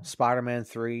Mile, Spider-Man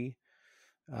 3,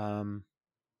 um,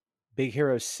 Big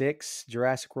Hero 6,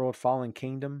 Jurassic World: Fallen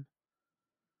Kingdom.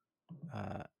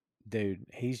 Uh, dude,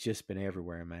 he's just been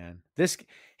everywhere, man.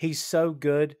 He's so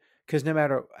good because no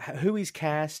matter who he's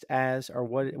cast as or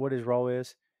what his role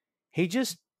is, he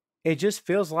just it just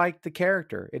feels like the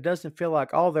character. It doesn't feel like,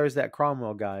 oh, there's that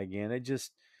Cromwell guy again. It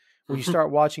just when you start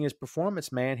watching his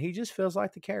performance, man, he just feels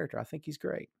like the character. I think he's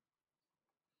great.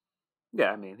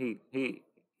 Yeah, I mean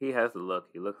he has the look.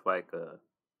 He looks like a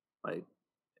like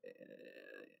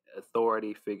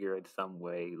authority figure in some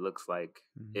way. He looks like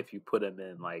Mhm. if you put him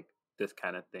in like this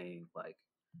kind of thing, like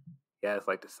he has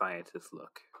like the scientist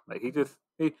look. Like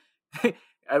he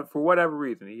and for whatever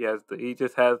reason he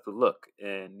just has the look.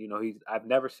 And I've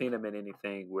never seen him in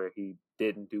anything where he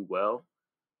didn't do well.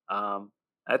 Um,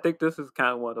 I think this is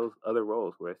kind of one of those other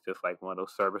roles where it's just like one of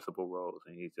those serviceable roles,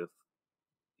 and he just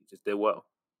did well.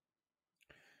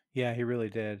 Yeah, he really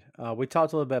did. We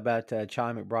talked a little bit about Chi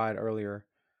McBride earlier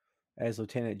as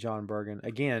Lieutenant John Bergen.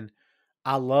 Again,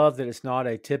 I love that it's not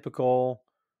a typical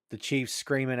the chief's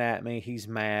screaming at me, he's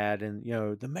mad, and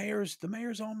the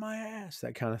mayor's on my ass,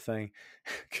 that kind of thing.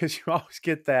 Because you always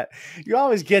get that. You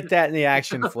always get that in the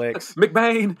action flicks.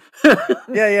 McBain.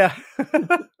 Yeah,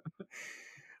 yeah.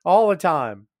 All the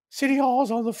time. City Hall's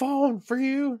on the phone for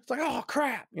you. It's like, oh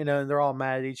crap, and they're all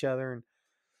mad at each other.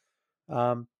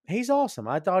 And he's awesome.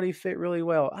 I thought he fit really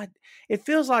well. It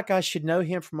feels like I should know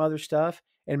him from other stuff,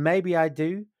 and maybe I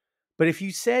do. But if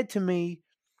you said to me,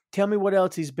 tell me what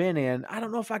else he's been in, I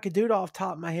don't know if I could do it off the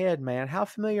top of my head, man. How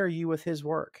familiar are you with his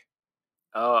work?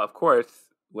 Oh, of course.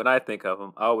 When I think of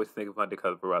him, I always think of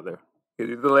Undercover Brother. He's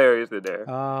hilarious in there.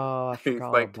 Oh, I He's forgot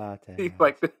all like about he's that.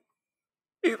 like the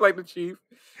he's like the chief.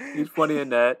 He's funny in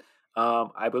that.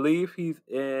 I believe he's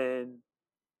in.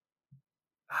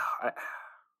 I,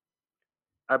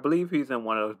 I believe he's in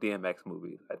one of those DMX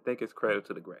movies. I think it's Cradle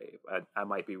to the Grave. I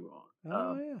might be wrong.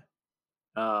 Oh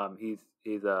yeah. He's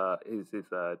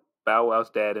Bow Wow's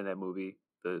dad in that movie.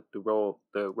 The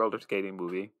roller skating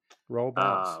movie. Roll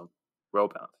bounce. Um, Roll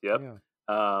Bounce. Yep.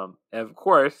 Yeah, And of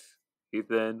course he's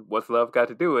in What's Love Got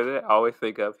to Do with It. I always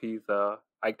think of he's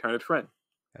Ike Turner's friend.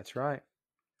 that's right.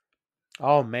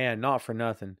 Oh man, not for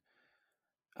nothing.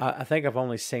 I think I've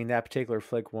only seen that particular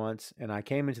flick once, and I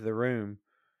came into the room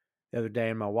the other day,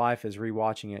 and my wife is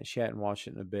rewatching it. She hadn't watched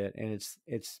it in a bit, and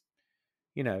it's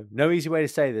no easy way to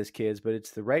say this, kids, but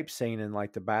it's the rape scene in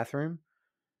like the bathroom,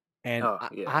 and Oh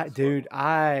yeah, I it's dude, horrible.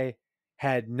 I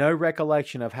had no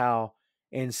recollection of how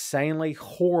insanely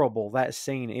horrible that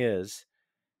scene is,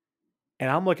 and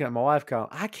I'm looking at my wife going,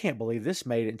 I can't believe this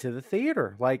made it into the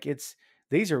theater. Like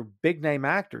these are big name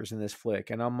actors in this flick,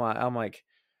 and I'm like.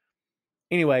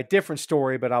 Anyway, different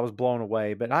story, but I was blown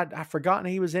away. But I forgotten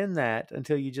he was in that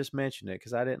until you just mentioned it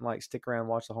because I didn't like stick around and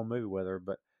watch the whole movie with her.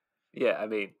 But Yeah, I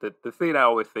mean the scene I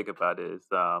always think about is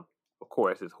of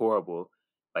course it's horrible.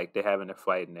 Like they're having a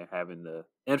fight and they're having the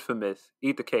infamous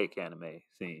eat the cake anime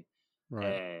scene. right,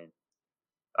 And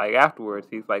like afterwards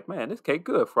he's like, man, this cake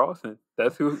good, Frost. And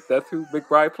that's who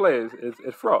McBride plays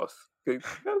is Frost. This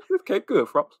cake good,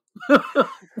 Frost.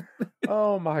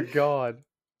 oh my god,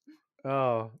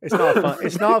 oh, it's not fun.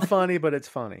 It's not funny, but it's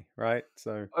funny, right?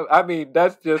 So I mean,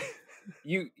 that's just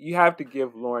you have to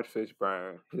give Lawrence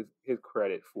Fishburne his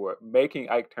credit for making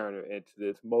Ike Turner into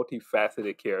this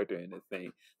multifaceted character in this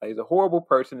thing. Like, he's a horrible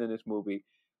person in this movie,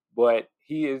 but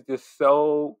he is just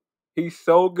he's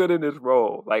so good in this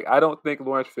role. Like I don't think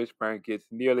Lawrence Fishburne gets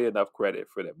nearly enough credit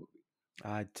for that movie.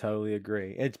 I totally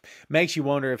agree. It makes you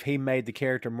wonder if he made the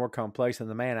character more complex than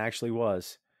the man actually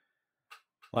was.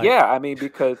 Like, Yeah, I mean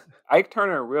because Ike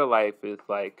Turner in real life is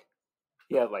like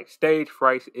he has like stage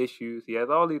fright issues. He has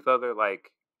all these other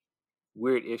like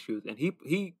weird issues, and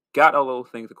he got all those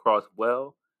things across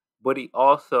well, but he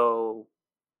also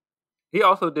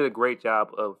did a great job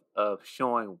of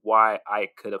showing why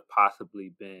Ike could have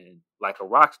possibly been like a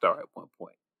rock star at one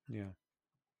point. Yeah.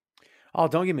 Oh,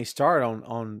 don't get me started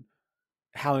on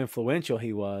how influential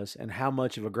he was and how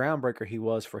much of a groundbreaker he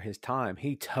was for his time.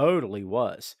 He totally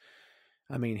was.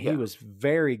 I mean, he Yeah, was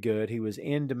very good. He was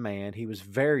in demand. He was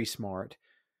very smart.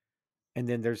 And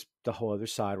then there's the whole other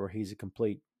side where he's a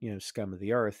complete, scum of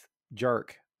the earth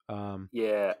jerk.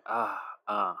 yeah. I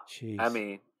Jeez.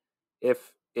 mean,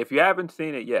 if you haven't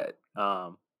seen it yet,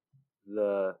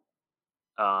 the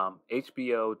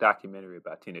HBO documentary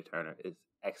about Tina Turner is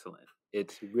excellent.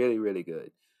 It's really, really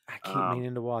good. I keep Um,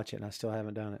 meaning to watch it, and I still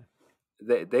haven't done it.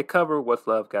 they cover what's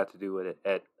love got to do with it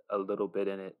at a little bit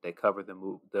in it. They cover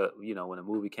when the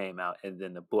movie came out, and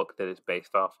then the book that it's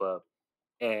based off of.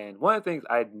 And one of the things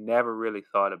I'd never really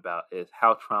thought about is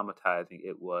how traumatizing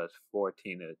it was for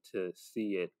Tina to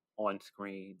see it on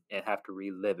screen and have to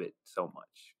relive it so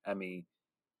much. I mean,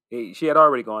 she had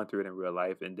already gone through it in real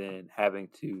life, and then having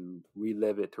to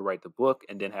relive it to write the book,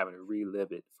 and then having to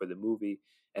relive it for the movie,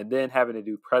 and then having to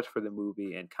do press for the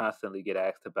movie and constantly get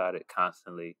asked about it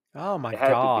constantly. Oh my It had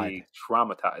to God. be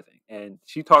traumatizing, and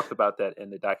she talks about that in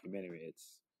the documentary.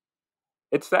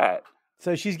 It's sad.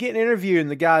 So she's getting interviewed, and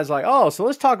the guy's like, "Oh, so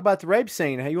let's talk about the rape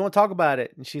scene. Hey, you want to talk about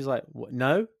it?" And she's like, "What?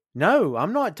 No, no,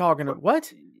 I'm not talking to But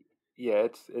what." yeah,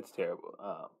 it's terrible.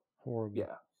 Horrible.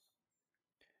 Yeah,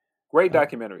 great Uh,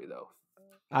 documentary though.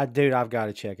 dude, I've got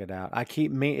to check it out.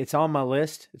 It's on my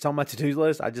list. It's on my to-do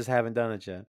list. I just haven't done it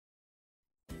yet.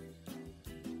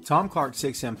 Tom Clark's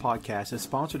 6M podcast is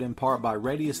sponsored in part by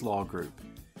Radius Law Group.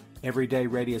 Every day,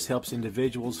 Radius helps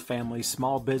individuals, families,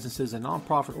 small businesses, and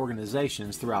nonprofit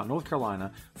organizations throughout North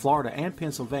Carolina, Florida, and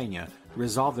Pennsylvania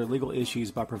resolve their legal issues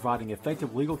by providing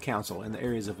effective legal counsel in the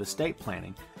areas of estate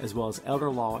planning, as well as elder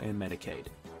law and Medicaid.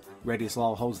 Radius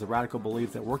Law holds the radical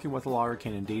belief that working with a lawyer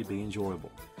can indeed be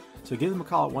enjoyable. So give them a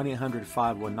call at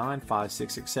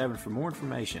 1-800-519-5667 for more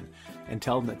information and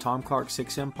tell them that Tom Clark's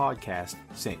 6M podcast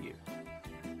sent you.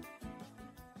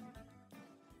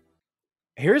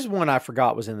 Here's one I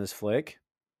forgot was in this flick.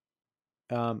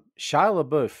 Shia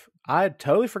LaBeouf. I had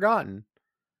totally forgotten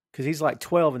because he's like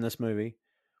 12 in this movie.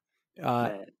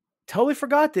 Man, Totally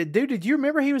forgot that. Dude, did you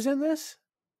remember he was in this?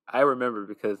 I remember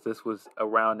because this was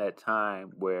around that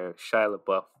time where Shia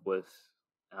LaBeouf was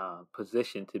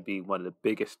positioned to be one of the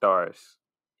biggest stars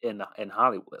in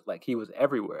Hollywood. Like he was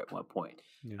everywhere at one point.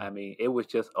 Yeah. I mean, it was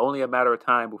just only a matter of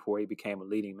time before he became a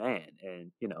leading man.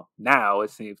 And now it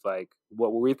seems like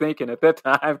what were we thinking at that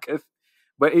time?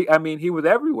 He was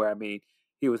everywhere. I mean,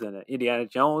 he was in an Indiana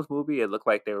Jones movie. It looked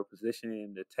like they were positioning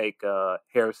him to take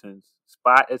Harrison's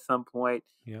spot at some point.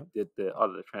 Yep. Did all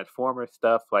of the Transformer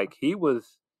stuff. Like he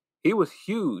was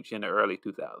huge in the early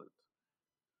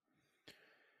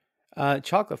 2000s.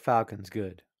 Chocolate Falcon's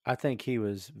good. I think he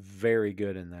was very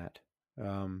good in that.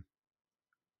 I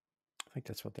think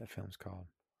that's what that film's called.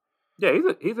 Yeah,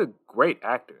 he's a great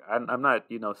actor. I'm not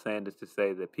saying this to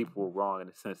say that people were wrong in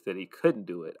the sense that he couldn't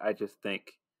do it. I just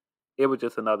think it was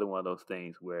just another one of those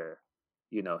things where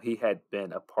he had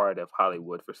been a part of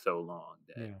Hollywood for so long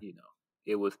that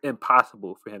it was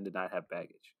impossible for him to not have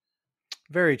baggage.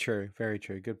 Very true. Very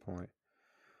true. Good point.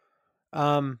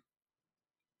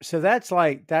 So that's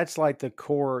like the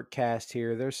core cast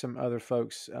here. There's some other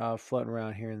folks floating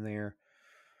around here and there.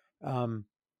 All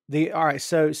right,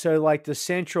 so like the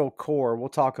central core, we'll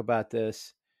talk about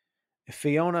this.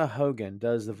 Fiona Hogan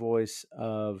does the voice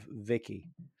of Vicky.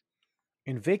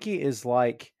 And Vicky is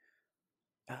like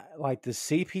the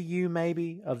CPU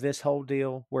maybe of this whole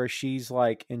deal where she's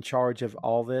like in charge of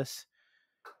all this.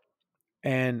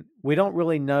 And we don't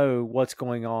really know what's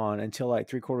going on until like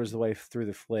 3/4 of the way through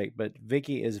the flick. But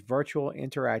Vicky is virtual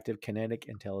interactive kinetic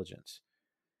intelligence.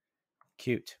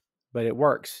 Cute, but it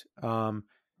works.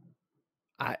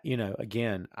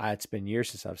 It's been years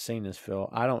since I've seen this, Phil.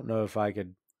 I don't know if I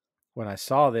could, when I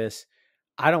saw this,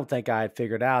 I don't think I had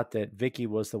figured out that Vicky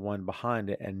was the one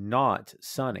behind it and not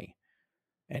Sonny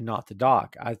and not the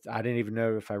doc. I didn't even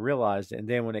know if I realized it. And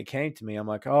then when it came to me, I'm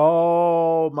like,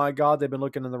 oh my God, they've been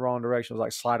looking in the wrong direction. It was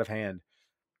like sleight of hand.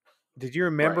 Did you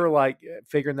remember Right. like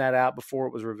figuring that out before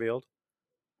it was revealed?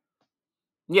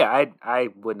 Yeah, I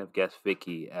wouldn't have guessed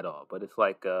Vicky at all. But it's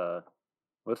like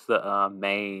what's the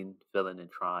main villain in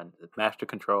Tron? It's Master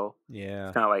Control. It's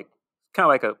Yeah, kind of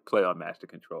like a play on Master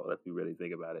Control if you really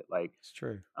think about it. Like, it's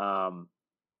true.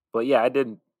 but yeah, I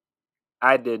didn't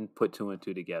put two and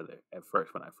two together at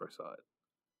first when I first saw it.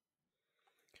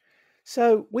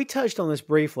 So we touched on this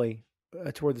briefly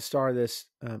toward the start of this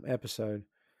episode.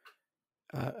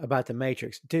 about the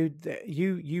Matrix, dude.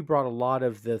 You brought a lot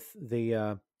of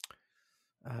the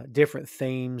different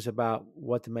themes about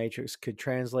what the Matrix could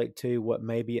translate to, what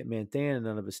maybe it meant then, and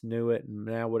none of us knew it, and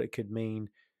now what it could mean.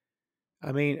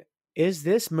 I mean, is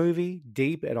this movie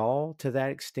deep at all to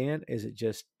that extent? Is it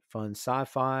just fun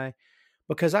sci-fi?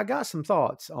 Because I got some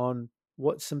thoughts on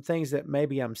what some things that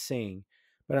maybe I'm seeing,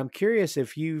 but I'm curious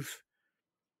if you've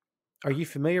are you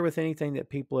familiar with anything that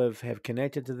people have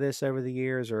connected to this over the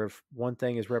years, or if one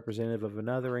thing is representative of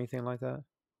another, or anything like that?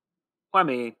 Well, I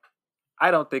mean,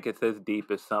 I don't think it's as deep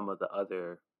as some of the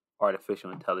other artificial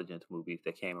intelligence movies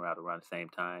that came out around the same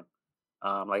time.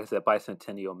 Like I said,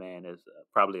 Bicentennial Man is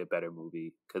probably a better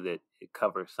movie because it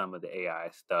covers some of the AI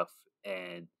stuff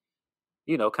and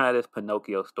kind of this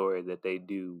Pinocchio story that they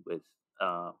do with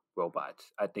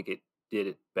robots. I think it did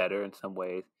it better in some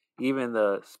ways. Even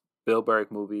the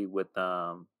Spielberg movie with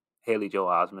Haley Joel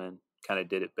Osment kind of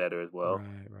did it better as well.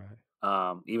 Right,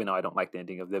 right. Even though I don't like the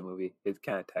ending of that movie, it's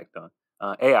kind of tacked on.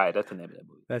 AI, that's the name of that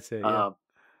movie. That's it. Yeah.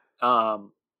 Um,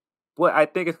 um, well, I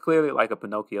think it's clearly like a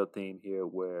Pinocchio theme here,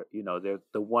 where there's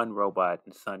the one robot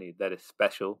in Sunny that is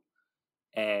special,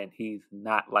 and he's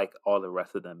not like all the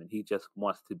rest of them, and he just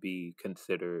wants to be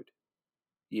considered,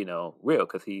 real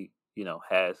because he,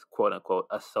 has quote unquote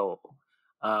a soul.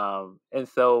 And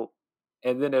so,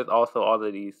 and then there's also all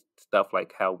of these stuff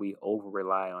like how we over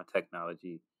rely on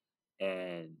technology,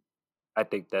 and I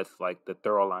think that's like the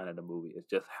thorough line of the movie is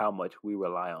just how much we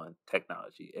rely on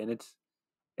technology, and it's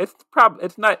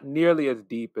not nearly as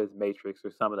deep as Matrix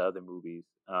or some of the other movies,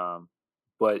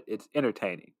 but it's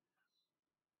entertaining.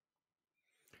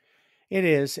 It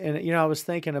is. And, I was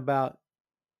thinking about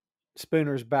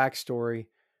Spooner's backstory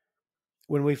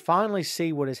when we finally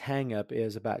see what his hangup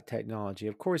is about technology.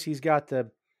 Of course, he's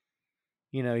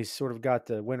sort of got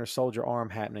the Winter Soldier arm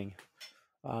happening.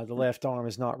 The left arm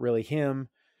is not really him;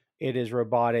 it is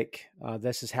robotic.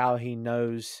 This is how he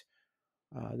knows.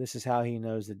 This is how he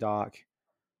knows the doc.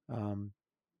 Um,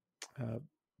 uh,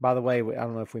 by the way, I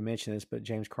don't know if we mentioned this, but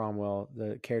James Cromwell,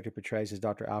 the character portrays as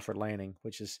Dr. Alfred Lanning,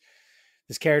 which is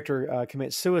this character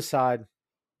commits suicide.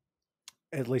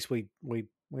 At least we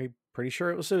pretty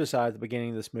sure it was suicide at the beginning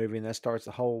of this movie, and that starts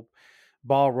the whole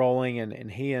ball rolling. And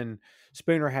he and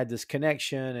Spooner had this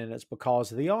connection, and it's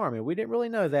because of the arm. And we didn't really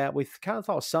know that. We kind of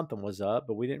thought something was up,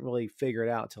 but we didn't really figure it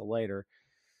out till later.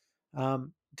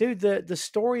 Dude, the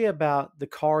story about the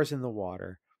cars in the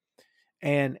water,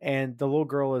 and the little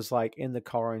girl is like in the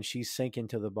car and she's sinking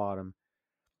to the bottom.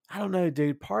 I don't know,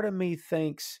 dude. Part of me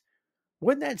thinks,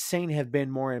 wouldn't that scene have been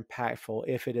more impactful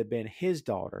if it had been his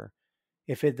daughter,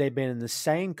 if they'd been in the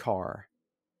same car,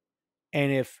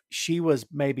 and if she was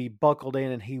maybe buckled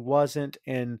in and he wasn't,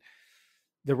 and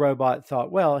the robot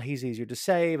thought, well, he's easier to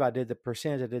save. I did the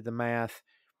percentage, I did the math.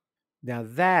 Now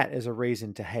that is a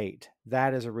reason to hate.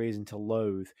 That is a reason to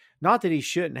loathe. Not that he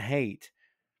shouldn't hate,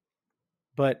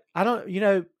 but I don't,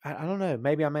 I don't know.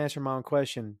 Maybe I'm answering my own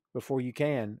question before you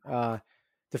can.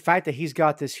 The fact that he's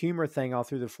got this humor thing all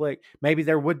through the flick, maybe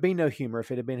there would be no humor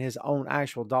if it had been his own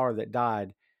actual daughter that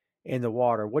died in the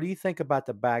water. What do you think about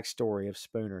the backstory of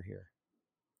Spooner here?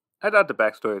 I thought the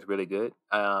backstory is really good,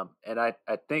 and I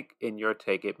think in your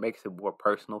take it makes it more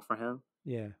personal for him.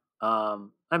 Yeah.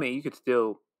 I mean, you could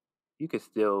still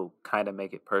kind of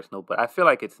make it personal, but I feel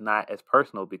like it's not as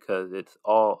personal because it's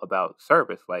all about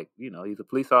service. Like, he's a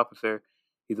police officer,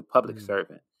 he's a public Mm,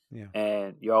 servant. yeah.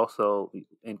 And you're also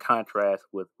in contrast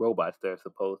with robots, they're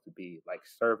supposed to be like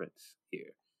servants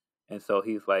here. And so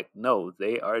he's like, no,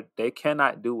 they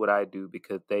cannot do what I do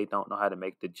because they don't know how to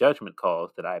make the judgment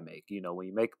calls that I make. When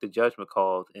you make the judgment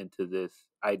calls into this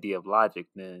idea of logic,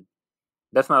 then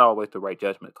that's not always the right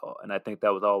judgment call. And I think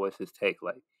that was always his take.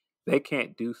 Like, they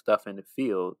can't do stuff in the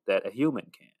field that a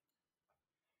human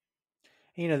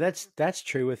can. That's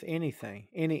true with anything,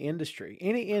 any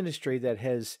industry that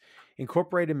has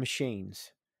incorporated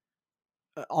machines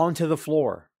onto the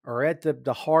floor or at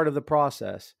the heart of the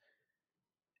process.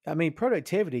 I mean,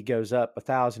 productivity goes up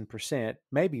 1,000%,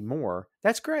 maybe more.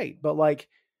 That's great, but like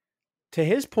to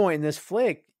his point in this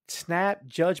flick, snap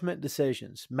judgment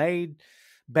decisions made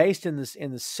based in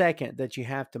the second that you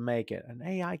have to make it. An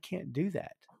AI can't do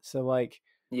that. So like,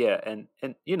 Yeah, and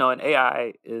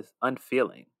AI is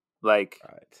unfeeling. Like,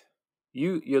 right.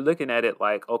 you're looking at it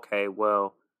like, okay,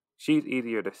 well, she's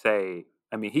easier to save.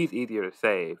 I mean, he's easier to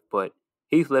save, but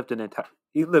he's lived an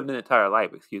entire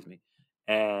life, excuse me,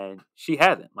 and she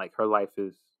hasn't. Like, her life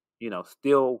is,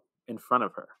 still in front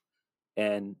of her.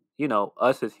 And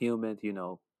us as humans,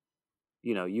 you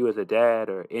as a dad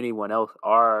or anyone else,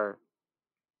 our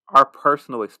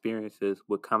personal experiences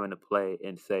would come into play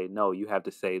and say, no, you have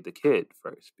to save the kid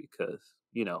first because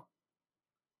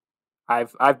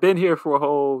I've been here for a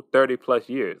whole 30 plus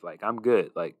years. Like I'm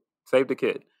good. Like save the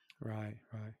kid. Right,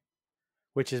 right.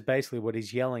 Which is basically what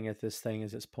he's yelling at this thing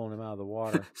as it's pulling him out of the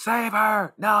water. Save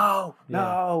her! No,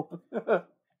 Yeah. no.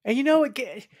 And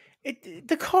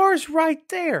the car's right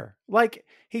there. Like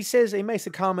he says, he makes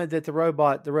a comment that the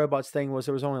robot's thing was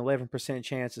there was only 11%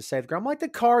 chance to save the girl. I'm like, the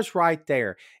car's right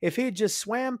there. If he had just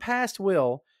swam past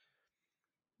Will,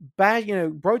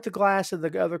 broke the glass of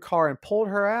the other car and pulled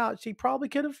her out, she probably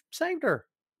could have saved her.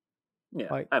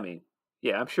 Yeah, Like, I mean,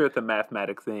 yeah, I'm sure it's a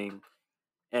mathematic thing,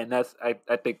 and I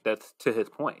think that's to his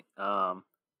point.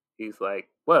 He's like,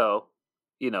 well,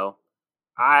 you know,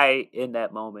 I in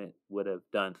that moment would have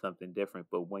done something different,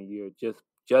 but when you're just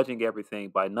judging everything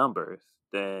by numbers,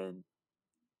 then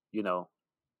you know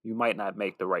you might not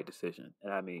make the right decision.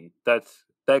 And I mean,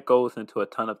 that goes into a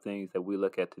ton of things that we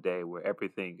look at today, where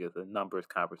everything is a numbers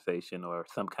conversation or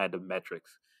some kind of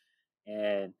metrics,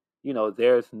 and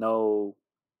there's no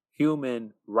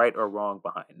human right or wrong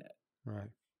behind that.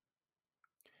 right.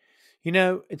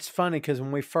 It's funny because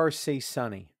when we first see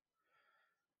Sonny,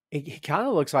 he kind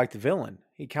of looks like the villain.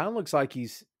 He kind of looks like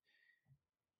he's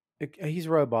a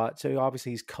robot, so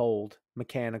obviously he's cold,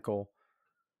 mechanical.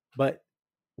 But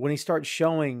when he starts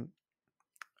showing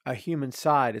a human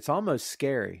side, it's almost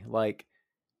scary. Like,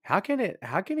 how can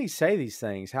he say these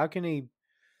things? How can he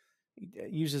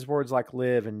uses words like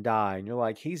live and die? And you're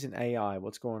like, he's an AI.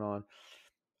 What's going on?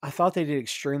 I thought they did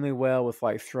extremely well with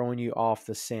like throwing you off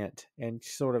the scent and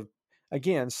sort of,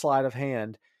 again, sleight of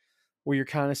hand where you're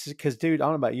kind of, because dude, I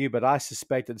don't know about you, but I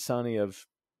suspected Sonny of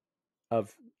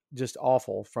just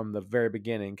awful from the very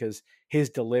beginning because his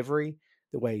delivery,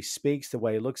 the way he speaks, the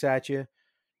way he looks at you,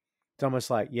 it's almost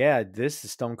like, yeah, this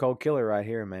is Stone Cold Killer right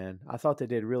here, man. I thought they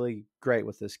did really great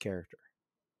with this character.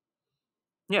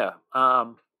 Yeah,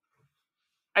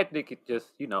 I think it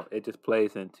just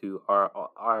plays into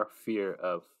our fear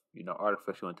of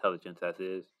artificial intelligence as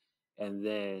is, and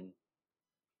then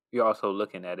you're also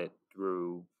looking at it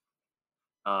through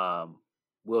um,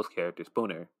 Will's character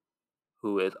Spooner,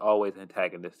 who is always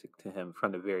antagonistic to him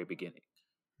from the very beginning.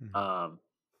 Mhm. Um,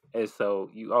 and so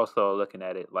you also are looking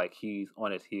at it like he's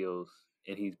on his heels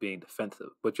and he's being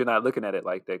defensive, but you're not looking at it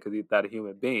like that because he's not a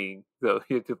human being. So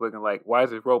you're just looking like, why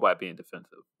is this robot being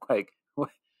defensive? Like,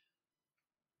 what?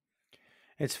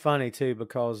 It's funny too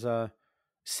because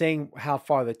seeing how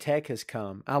far the tech has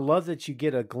come, I love that you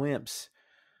get a glimpse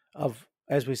of,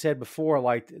 as we said before,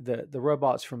 like the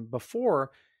robots from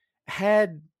before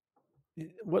had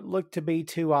what looked to be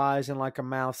two eyes and like a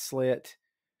mouth slit,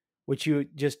 which you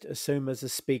would just assume as a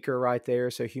speaker right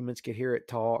there, so humans could hear it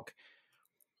talk.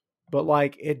 But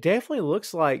like it definitely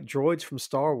looks like droids from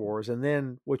Star Wars. And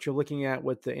then what you're looking at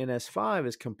with the NS5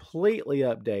 is completely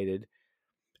updated.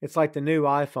 It's like the new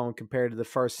iPhone compared to the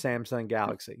first Samsung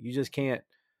Galaxy. You just can't.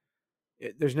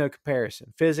 There's no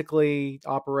comparison physically,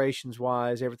 operations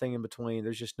wise, everything in between.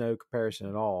 There's just no comparison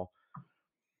at all.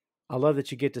 I love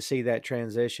that you get to see that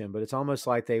transition, but it's almost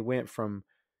like they went from.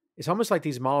 It's almost like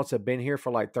these models have been here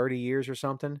for like 30 years or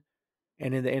something,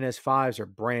 and then the NS5s are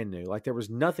brand new. Like there was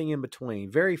nothing in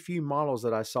between. Very few models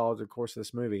that I saw over the course of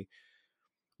this movie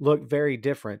look very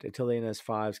different until the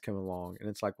NS5s come along, and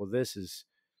it's like, well, this is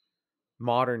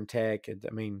modern tech. And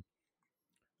I mean,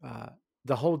 uh,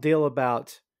 the whole deal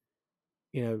about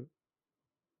you know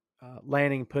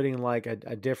Lanning putting like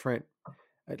a different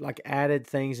like added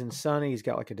things in Sonny. He's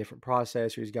got like a different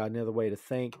processor. He's got another way to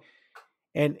think,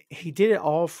 and he did it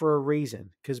all for a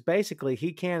reason because basically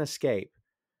he can't escape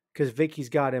because Vicky's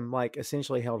got him like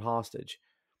essentially held hostage.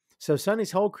 So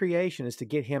Sonny's whole creation is to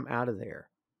get him out of there,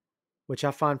 which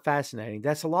I find fascinating.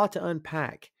 That's a lot to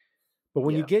unpack. But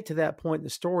when you Yeah. get to that point in the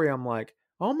story, I'm like,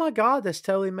 oh my God, this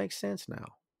totally makes sense now.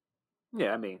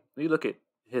 Yeah, I mean, when you look at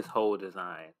his whole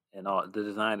design and all the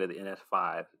design of the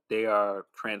NS5, they are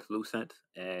translucent,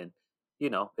 and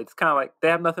it's kind of like they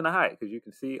have nothing to hide because you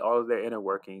can see all of their inner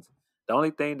workings. The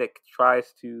only thing that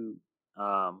tries to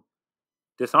um,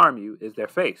 disarm you is their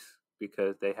face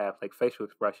because they have like facial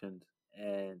expressions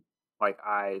and like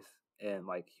eyes and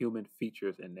like human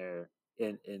features in their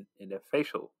in their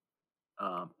facial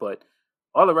but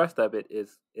all the rest of it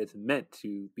is meant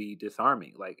to be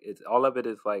disarming. Like it's all of it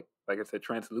is like I said,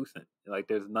 translucent. Like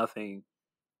there's nothing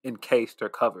encased or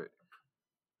covered.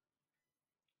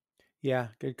 Yeah,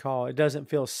 good call. It doesn't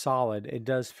feel solid. It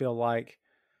does feel like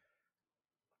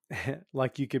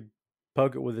like you could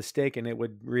poke it with a stick and it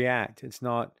would react. It's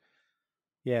not,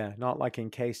 yeah, not like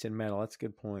encased in metal. That's a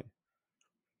good point.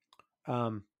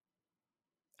 Um,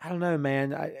 I don't know,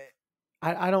 man.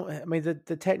 I don't. I mean, the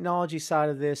technology side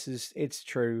of this is it's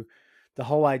true. The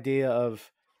whole idea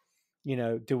of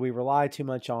do we rely too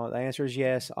much on it? The answer is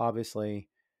yes, obviously.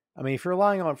 I mean, if you're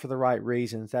relying on it for the right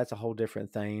reasons, that's a whole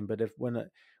different thing. But when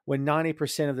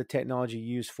 90% of the technology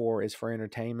used for is for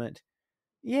entertainment,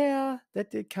 yeah,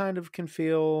 that it kind of can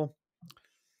feel,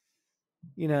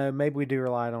 maybe we do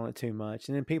rely on it too much.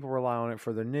 And then people rely on it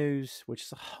for the news, which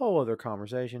is a whole other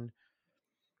conversation.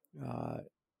 Uh,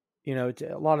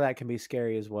 a lot of that can be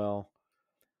scary as well.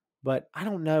 But I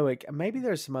don't know. Maybe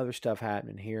there's some other stuff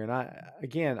happening here. And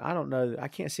I don't know. I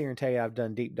can't sit here and tell you I've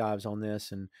done deep dives on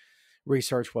this and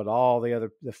research what all the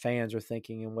fans are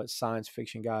thinking and what science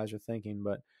fiction guys are thinking.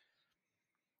 But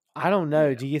I don't know.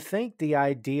 Yeah. Do you think the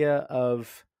idea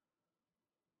of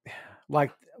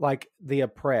like the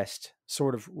oppressed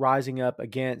sort of rising up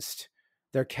against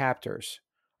their captors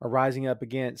or rising up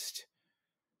against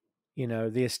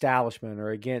the establishment or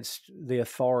against the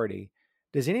authority,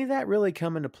 does any of that really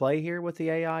come into play here with the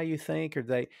AI, you think? Or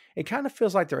it kind of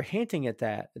feels like they're hinting at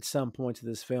that at some points of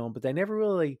this film, but they never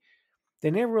really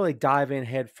dive in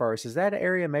head first. Is that an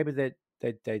area maybe that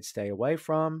they'd stay away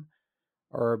from?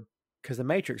 Or because the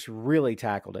Matrix really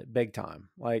tackled it big time.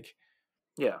 Like,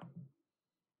 Yeah.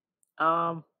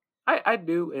 I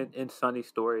do in Sunny's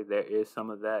story there is some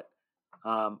of that.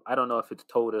 I don't know if it's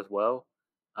told as well.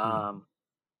 hmm, Um,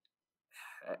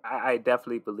 I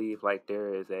definitely believe like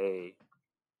there is a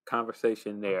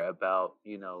conversation there about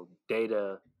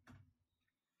data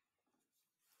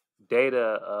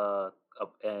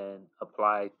and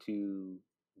applied to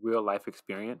real life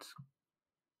experience.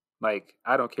 Like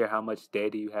I don't care how much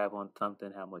data you have on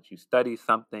something, how much you study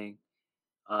something.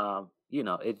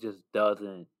 It just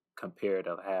doesn't compare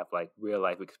to have like real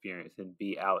life experience and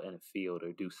be out in a field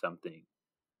or do something.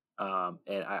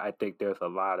 And I think there's a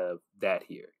lot of that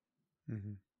here.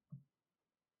 hmm.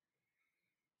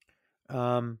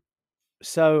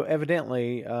 So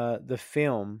evidently,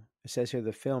 it says here,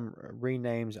 the film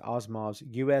renames Asimov's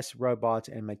U.S. robots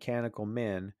and mechanical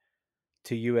men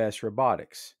to U.S.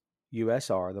 robotics.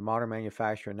 USR, the modern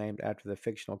manufacturer named after the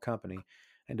fictional company,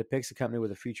 and depicts the company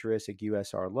with a futuristic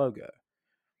USR logo.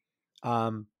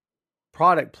 Um,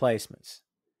 Product placements.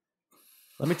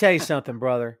 Let me tell you something,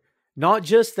 brother. Not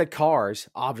just the cars,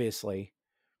 obviously,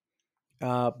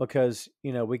 because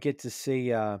we get to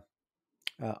see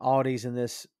Audis in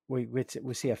this. We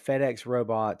see a FedEx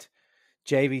robot.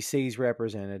 JVC's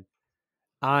represented.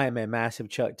 I am a massive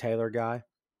Chuck Taylor guy.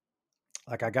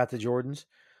 Like I got the Jordans,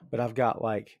 but I've got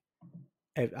like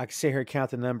I can sit here and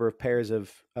count the number of pairs of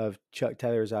Chuck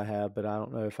Taylors I have, but I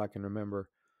don't know if I can remember.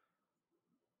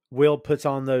 Will puts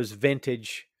on those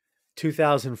vintage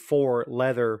 2004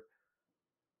 leather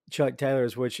Chuck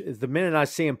Taylors, which is the minute I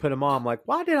see him put them on, I'm like,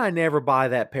 why did I never buy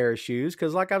that pair of shoes?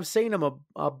 Because like I've seen them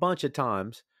a bunch of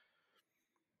times.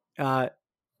 Uh,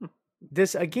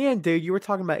 this again, dude, you were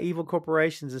talking about evil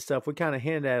corporations and stuff. We kind of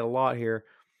hinted at it a lot here.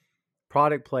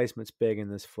 Product placement's big in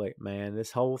this flick, man.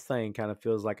 This whole thing kind of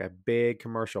feels like a big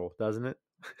commercial, doesn't it?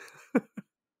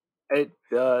 It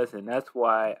does, and that's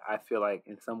why I feel like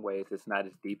in some ways it's not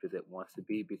as deep as it wants to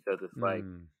be because it's like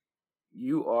Mm,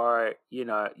 you are,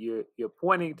 you're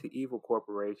pointing to evil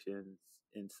corporations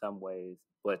in some ways,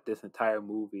 but this entire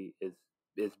movie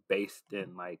is based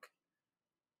in like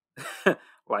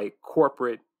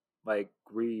corporate like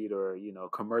greed or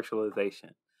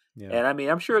commercialization. yeah. And I mean,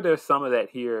 I'm sure there's some of that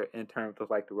here in terms of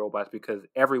like the robots because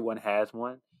everyone has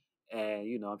one.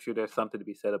 And I'm sure there's something to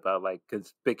be said about like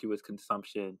conspicuous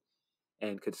consumption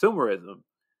and consumerism.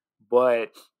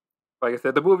 But like I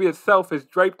said, the movie itself is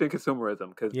draped in consumerism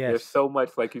because there's Yes. so much,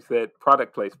 like you said,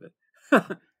 product placement.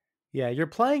 Yeah, you're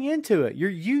playing into it. You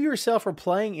yourself are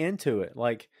playing into it.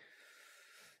 Like,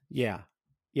 yeah.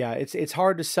 Yeah, it's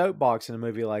hard to soapbox in a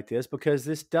movie like this because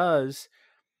this does.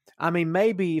 I mean,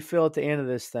 maybe you feel at the end of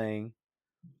this thing,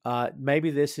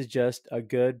 maybe this is just a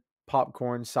good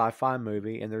popcorn sci-fi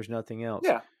movie and there's nothing else,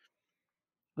 Yeah.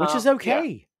 which is Yeah.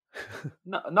 okay.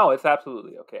 No, it's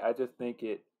absolutely okay. I just think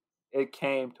it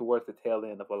came towards the tail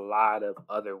end of a lot of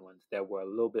other ones that were a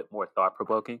little bit more thought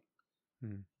provoking.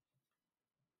 Hmm.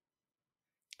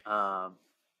 Um,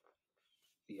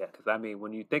 yeah, because I mean,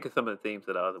 when you think of some of the themes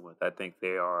of the other ones, I think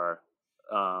they are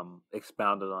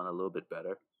expounded on a little bit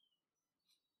better.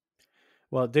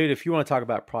 Well, dude, if you want to talk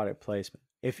about product placement,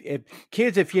 if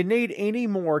kids, if you need any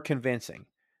more convincing,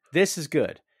 this is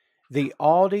good. The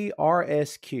Audi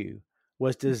RSQ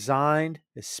was designed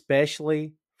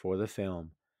especially for the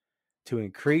film to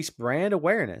increase brand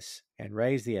awareness and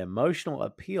raise the emotional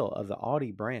appeal of the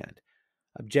Audi brand.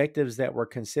 Objectives that were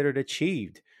considered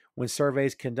achieved when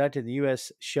surveys conducted in the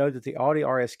US showed that the Audi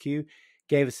RSQ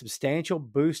gave a substantial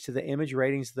boost to the image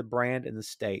ratings of the brand in the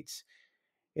States.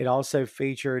 It also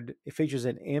features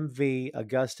an MV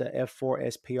Augusta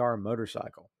F4 SPR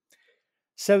motorcycle.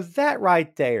 So that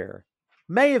right there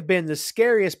may have been the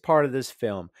scariest part of this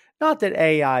film. Not that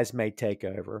AIs may take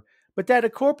over, but that a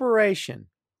corporation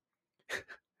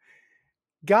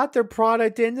got their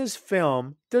product in this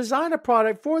film, designed a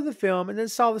product for the film, and then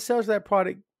saw the sales of that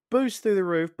product boost through the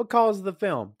roof because of the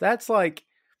film. That's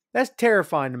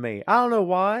terrifying to me. I don't know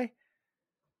why,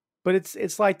 but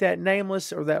it's like that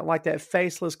nameless or that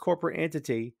faceless corporate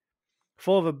entity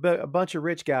full of a bunch of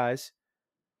rich guys,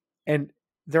 and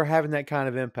they're having that kind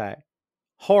of impact.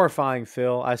 Horrifying,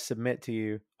 Phil. I submit to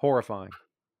you, horrifying.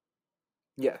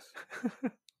 Yes.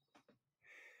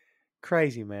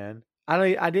 Crazy, man.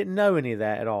 I didn't know any of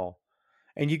that at all.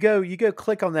 And you go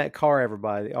click on that car,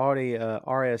 everybody, the Audi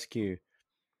RSQ.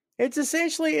 It's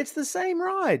essentially the same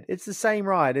ride. It's the same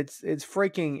ride. It's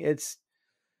freaking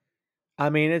I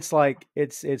mean, it's like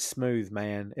it's smooth,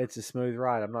 man. It's a smooth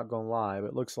ride. I'm not gonna lie, but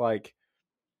it looks like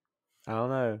I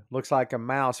don't know. Looks like a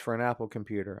mouse for an Apple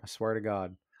computer. I swear to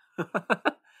God.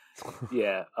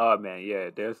 Yeah. Oh man.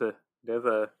 Yeah. There's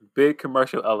a big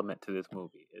commercial element to this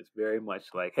movie. It's very much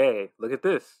like, hey, look at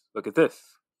this. Look at this.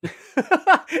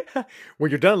 When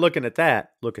you're done looking at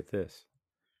that, look at this.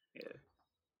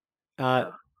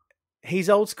 Yeah. He's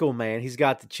old school, man. He's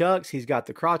got the chucks. He's got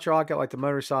the crotch rocket like the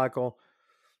motorcycle.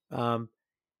 I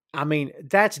mean,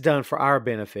 that's done for our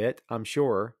benefit, I'm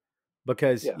sure,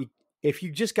 because Yeah. if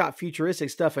you just got futuristic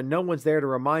stuff and no one's there to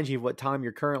remind you of what time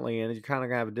you're currently in, you're kind of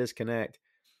gonna have a disconnect.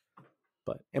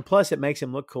 And plus, it makes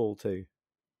him look cool too.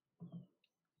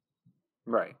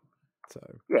 Right. So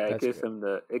yeah, it gives him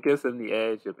the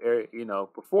edge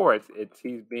of before it's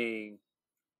he's being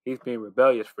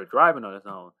rebellious for driving on his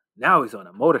own. Now he's on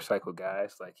a motorcycle,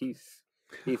 guys. Like he's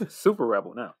a super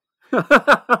rebel now.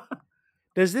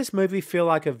 Does this movie feel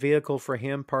like a vehicle for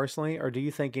him personally, or do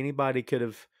you think anybody could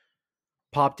have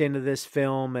popped into this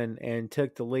film and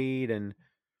took the lead? And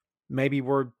maybe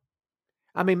we're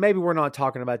not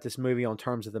talking about this movie on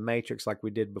terms of The Matrix like we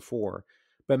did before,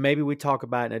 but maybe we talk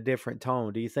about it in a different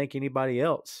tone. Do you think anybody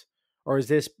else, or is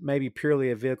this maybe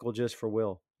purely a vehicle just for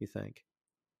Will, you think?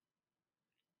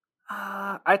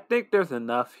 I think there's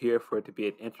enough here for it to be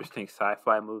an interesting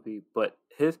sci-fi movie, but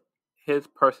his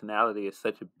personality is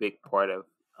such a big part of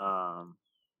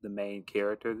the main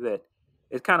character that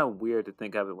it's kind of weird to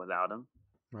think of it without him.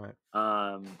 Right.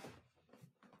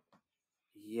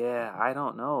 Yeah, I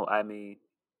don't know. I mean,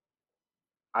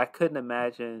 I couldn't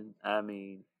imagine. I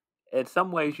mean, in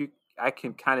some ways, I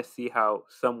can kind of see how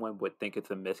someone would think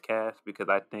it's a miscast because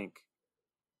I think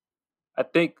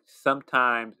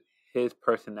sometimes his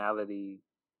personality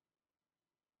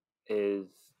is,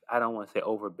 I don't want to say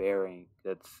overbearing.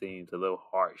 That seems a little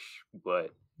harsh,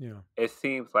 but Yeah. it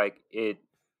seems like it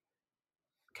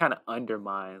kind of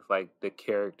undermines like the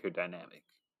character dynamic.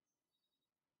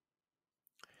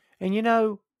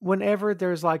 And whenever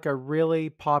there's like a really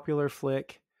popular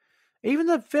flick, even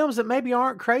the films that maybe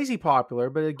aren't crazy popular,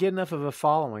 but get enough of a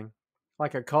following,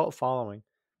 like a cult following,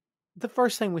 the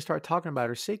first thing we start talking about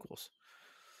are sequels.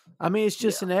 I mean, it's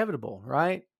just Yeah. inevitable,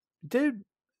 right? Dude,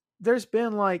 there's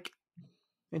been like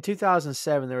in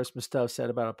 2007, there was some stuff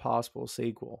said about a possible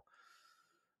sequel.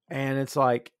 And it's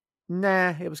like,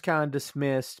 nah, it was kind of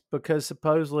dismissed because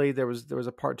supposedly there was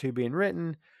a part 2 being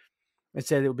written and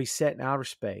said it would be set in outer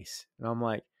space. And I'm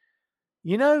like,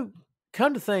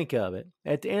 come to think of it,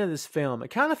 at the end of this film, it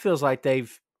kind of feels like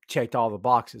they've checked all the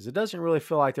boxes. It doesn't really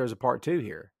feel like there's a part 2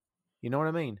 here. You know what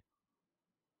I mean?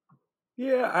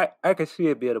 Yeah, I could see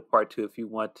it being a part two if you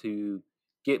want to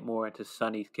get more into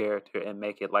Sonny's character and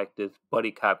make it like this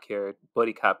buddy cop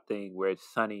thing where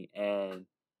it's Sonny and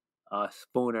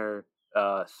Spooner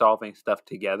solving stuff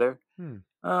together.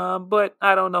 But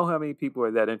I don't know how many people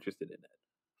are that interested in that.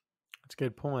 That's a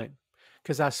good point.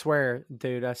 Because I swear,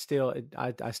 dude, I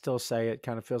still say it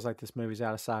kind of feels like this movie's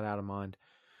out of sight, out of mind.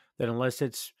 That unless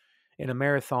it's in a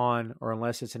marathon or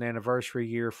unless it's an anniversary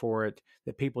year for it,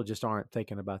 that people just aren't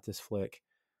thinking about this flick.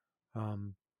 I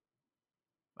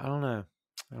don't know.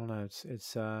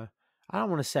 It's I don't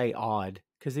want to say odd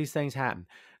because these things happen.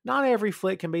 Not every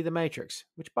flick can be The Matrix.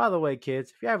 Which, by the way, kids,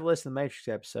 if you haven't listened to the Matrix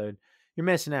episode, you're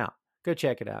missing out. Go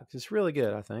check it out because it's really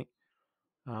good. I think.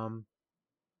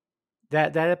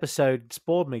 That episode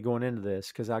spoiled me going into this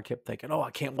because I kept thinking, oh, I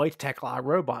can't wait to tackle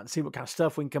iRobot and see what kind of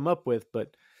stuff we can come up with.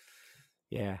 But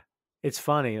yeah, it's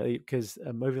funny because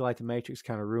a movie like The Matrix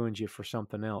kind of ruins you for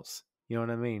something else. You know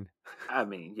what I mean? I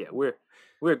mean, yeah,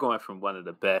 we're going from one of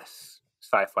the best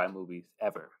sci-fi movies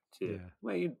ever to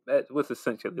it was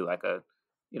essentially like a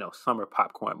summer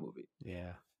popcorn movie.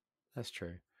 Yeah, that's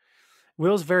true.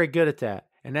 Will's very good at that,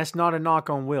 and that's not a knock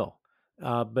on Will.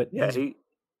 But yeah,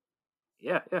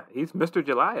 he's Mr.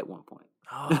 July at one point.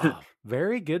 Oh,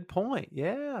 very good point.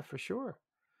 Yeah, for sure.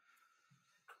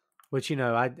 Which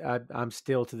I'm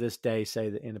still to this day say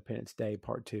that Independence Day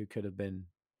Part 2 could have been,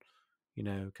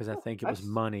 because I think it was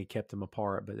money kept them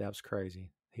apart, but that was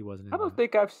crazy. He wasn't I in don't that.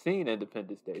 think I've seen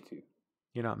Independence Day 2.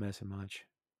 You're not missing much.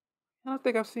 I don't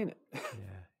think I've seen it.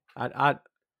 Yeah, I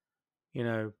you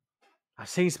know I've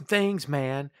seen some things,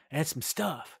 man, and some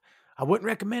stuff. I wouldn't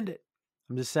recommend it.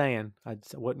 I'm just saying, I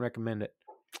wouldn't recommend it.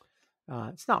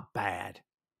 It's not bad,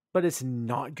 but it's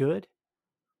not good,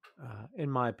 in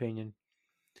my opinion.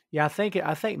 Yeah,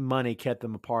 I think money kept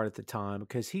them apart at the time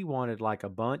because he wanted like a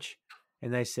bunch,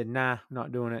 and they said, "Nah, I'm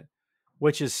not doing it,"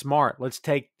 which is smart.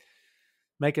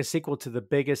 Make a sequel to the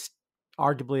biggest,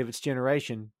 arguably of its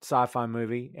generation, sci-fi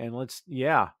movie, and let's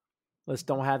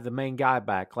don't have the main guy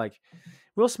back. Like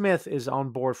Will Smith is on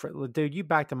board for, dude. You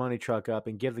back the money truck up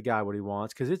and give the guy what he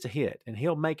wants because it's a hit, and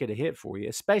he'll make it a hit for you.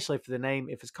 Especially if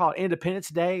if it's called Independence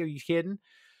Day. Are you kidding?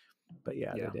 But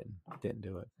yeah, Yeah. they didn't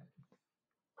do it.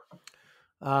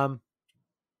 Um,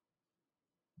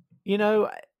 you know,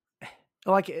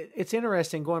 like it's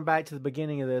interesting going back to the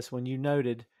beginning of this when you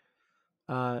noted,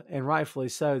 and rightfully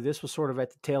so, this was sort of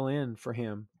at the tail end for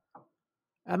him.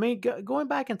 I mean, going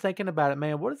back and thinking about it,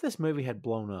 man, what if this movie had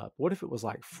blown up? What if it was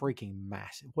like freaking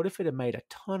massive? What if it had made a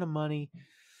ton of money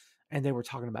and they were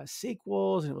talking about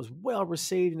sequels and it was well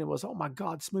received and it was, oh my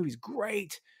God, this movie's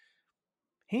great?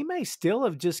 He may still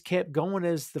have just kept going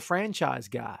as the franchise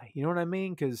guy. You know what I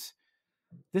mean? Because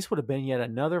this would have been yet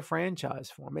another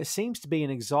franchise for him. It seems to be an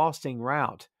exhausting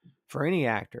route for any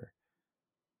actor,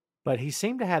 but he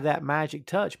seemed to have that magic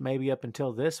touch maybe up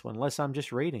until this one, unless I'm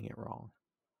just reading it wrong.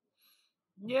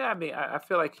 Yeah, I mean, I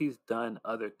feel like he's done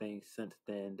other things since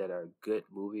then that are good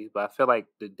movies, but I feel like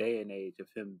the day and age of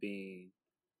him being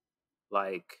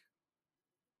like,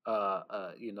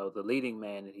 the leading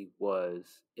man that he was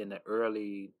in the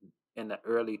early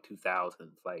 2000s,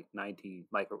 like 90,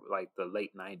 like the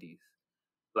late 90s,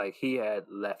 like he had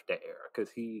left the era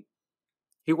because he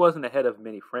wasn't ahead of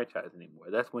many franchises anymore.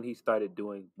 That's when he started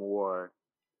doing more.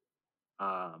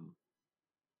 Um,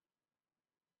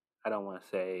 I don't want to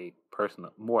say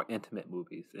personal, more intimate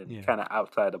movies and Yeah. kind of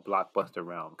outside the blockbuster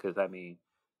realm. Because I mean,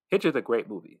 Hitch is a great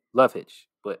movie, love Hitch,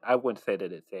 but I wouldn't say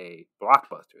that it's a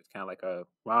blockbuster. It's kind of like a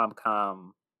rom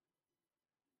com.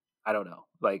 I don't know.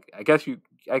 Like I guess you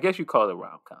call it a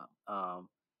rom com.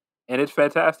 And it's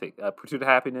fantastic. Pursuit of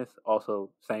Happiness,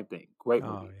 also same thing, great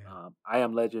Oh, movie. yeah. I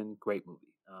Am Legend, great movie.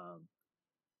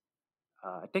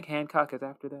 I think Hancock is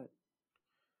after that.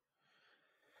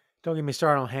 Don't get me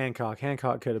started on Hancock.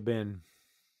 Hancock could have been,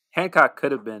 Hancock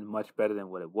could have been much better than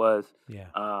what it was. yeah.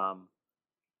 Um,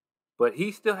 But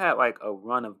he still had like a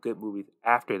run of good movies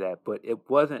after that, but it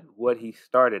wasn't what he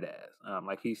started as.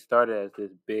 Like he started as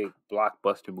this big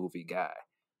blockbuster movie guy.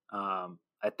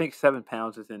 I think 7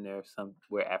 Pounds is in there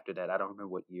somewhere after that. I don't remember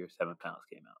what year 7 Pounds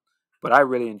came out, but I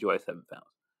really enjoy 7 Pounds.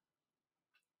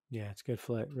 Yeah, it's a good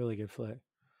flick. Really good flick.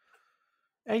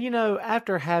 And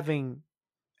after having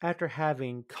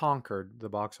conquered the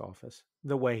box office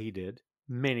the way he did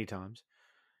many times,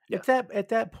 Yeah, at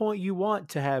that point you want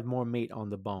to have more meat on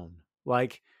the bone.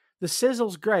 Like the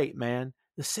sizzle's great, man.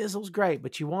 The sizzle's great,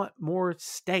 but you want more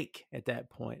steak at that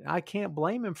point. I can't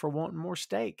blame him for wanting more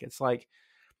steak. It's like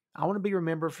I want to be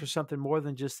remembered for something more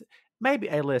than just maybe.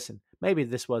 Hey, listen, maybe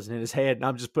this wasn't in his head, and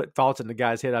I'm just putting thoughts in the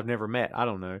guy's head I've never met. I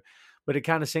don't know, but it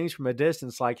kind of seems from a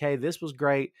distance like, hey, this was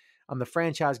great. I'm the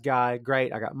franchise guy.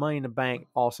 Great. I got money in the bank.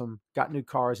 Awesome. Got new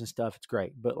cars and stuff. It's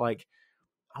great. But like,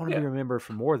 I want to be yeah, remembered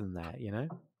for more than that. You know?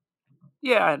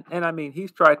 yeah, and I mean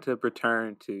he's tried to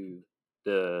return to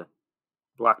the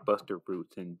blockbuster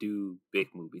roots and do big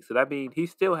movies. So that means he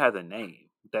still has a name.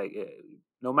 That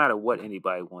no matter what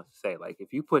anybody wants to say, like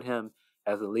if you put him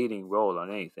as a leading role on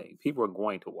anything, people are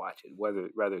going to watch it,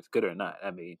 whether it's good or not.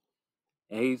 I mean,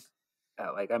 and he's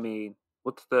like, I mean,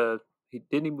 what's the he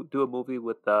didn't he do a movie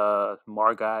with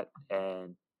Margot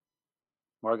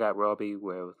Robbie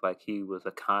where it was like he was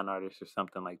a con artist or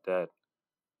something like that.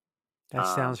 That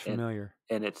Um, sounds and familiar.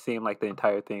 and it seemed like the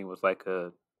entire thing was like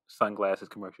a sunglasses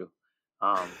commercial.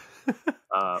 Um,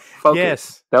 Focus.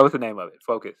 Yes. That was the name of it.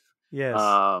 Focus. Yes.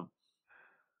 Um,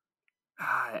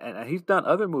 and he's done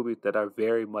other movies that are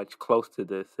very much close to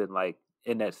this, and like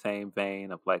in that same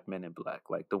vein of like Men in Black,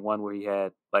 like the one where he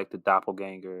had like the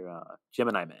doppelganger,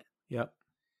 Gemini Man. Yep.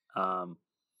 Um,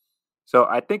 so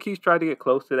I think he's tried to get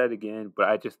close to that again, but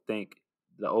I just think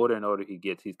the older and older he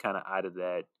gets, he's kind of out of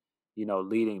that,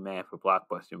 leading man for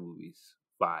blockbuster movies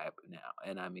vibe now.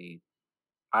 And I mean,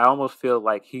 I almost feel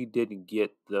like he didn't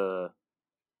get the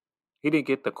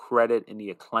credit and the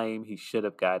acclaim he should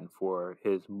have gotten for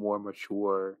his more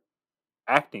mature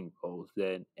acting roles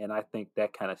then, and I think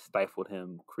that kind of stifled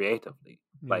him creatively.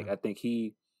 Yeah. Like I think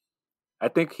I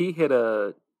think he hit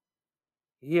a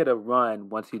run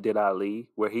once he did Ali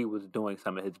where he was doing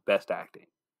some of his best acting,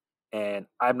 and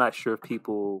I'm not sure if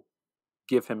people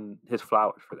give him his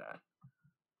flowers for that.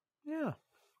 Yeah,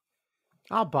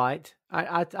 I'll bite.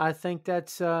 I think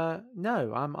that's no.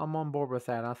 I'm on board with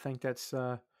that. I think that's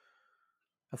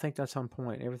on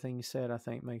point. Everything you said, I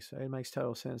think makes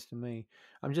total sense to me.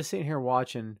 I'm just sitting here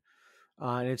watching,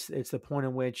 and it's the point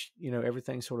in which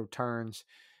everything sort of turns,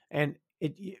 and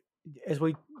as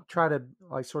we try to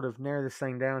like sort of narrow this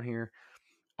thing down here,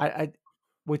 I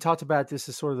we talked about this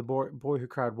as sort of the boy who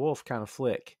cried wolf kind of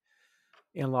flick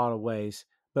in a lot of ways,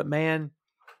 but man,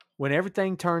 when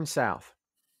everything turns south,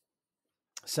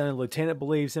 son, lieutenant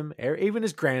believes him. Even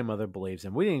his grandmother believes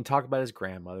him. We didn't even talk about his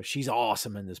grandmother. She's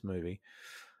awesome in this movie.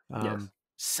 Yes.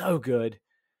 So good.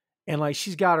 And like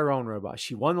she's got her own robot.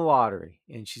 She won the lottery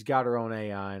and she's got her own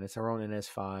AI and it's her own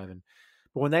NS5. And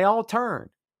but when they all turn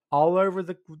all over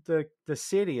the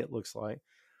city, it looks like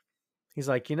he's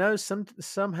like,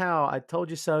 somehow I told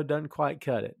you so doesn't quite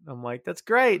cut it. I'm like, that's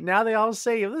great. Now they all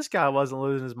see if this guy wasn't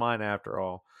losing his mind after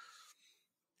all.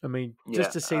 I mean, just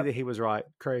Yeah. to see that he was right,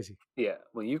 crazy. Yeah.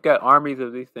 When you've got armies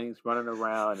of these things running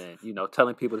around and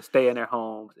telling people to stay in their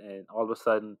homes, and all of a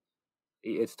sudden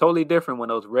it's totally different when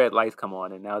those red lights come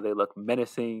on, and now they look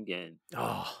menacing and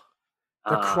Oh,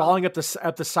 they're um crawling up the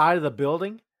side of the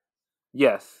building.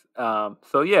 yes.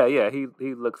 So yeah, he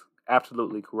looks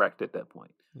absolutely correct at that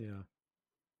point. Yeah.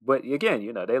 But again,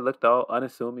 they looked all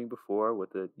unassuming before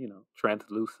with the,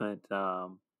 translucent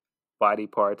body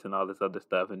parts and all this other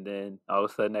stuff, and then all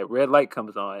of a sudden that red light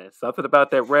comes on, and something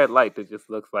about that red light that just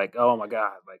looks like, oh my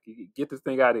god, like you get this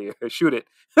thing out of here, shoot it.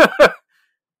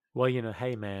 Well,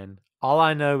 hey man, all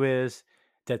I know is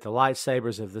that the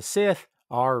lightsabers of the Sith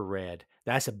are red.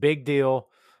 That's a big deal.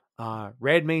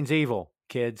 Red means evil,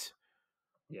 kids.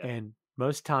 Yeah, And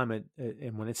most time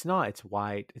and when it's not, it's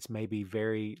white. It's maybe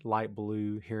very light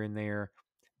blue here and there.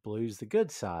 Blue's the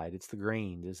good side. It's the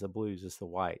greens. It's the blues. It's the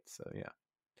white. So yeah.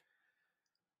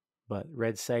 But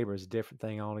red saber is a different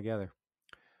thing altogether.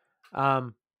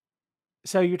 Um,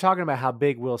 so you're talking about how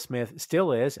big Will Smith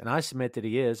still is, and I submit that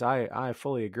he is. I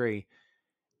fully agree.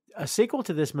 A sequel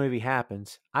to this movie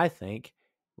happens, I think,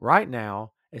 right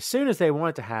now, as soon as they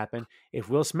want it to happen. If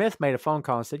Will Smith made a phone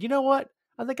call and said, you know what?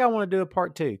 I think I want to do a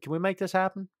part 2. Can we make this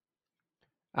happen?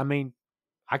 I mean,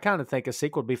 I kind of think a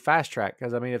sequel would be fast track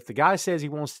because, I mean, if the guy says he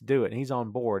wants to do it and he's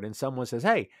on board and someone says,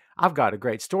 hey, I've got a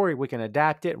great story, we can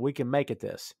adapt it, we can make it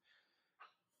this.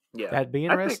 yeah. That'd be I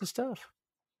think interesting stuff.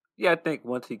 Yeah, I think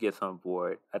once he gets on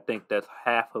board, I think that's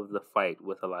half of the fight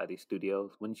with a lot of these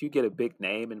studios. Once you get a big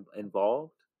name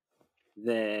involved,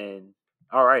 then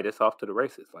all right, it's off to the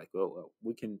races. Like, well,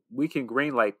 we can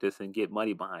greenlight this and get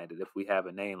money behind it if we have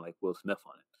a name like Will Smith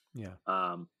on Yeah.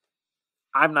 it.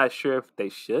 I'm not sure if they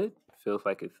should. Feels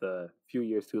like it's a few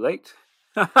years too late.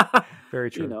 Very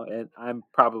true. And I'm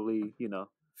probably,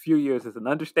 few years is an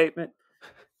understatement.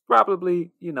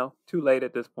 Probably, too late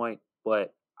at this point.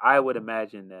 But I would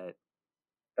imagine that,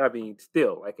 I mean,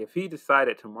 still, like if he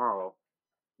decided tomorrow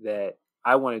that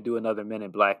I want to do another Men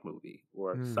in Black movie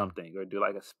or Mm, something, or do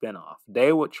like a spinoff,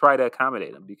 they would try to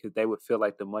accommodate him because they would feel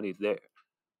like the money's there.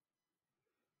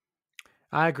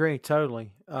 I agree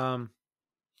totally. And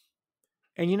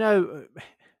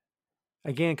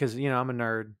again, because I'm a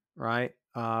nerd, right?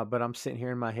 But I'm sitting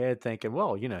here in my head thinking,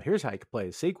 well, here's how you could play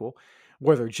a sequel.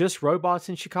 Were there just robots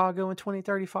in Chicago in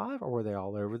 2035, or were they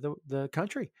all over the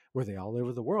country? Were they all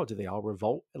over the world? Did they all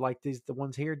revolt like the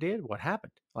ones here did? What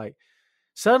happened? Like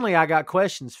suddenly, I got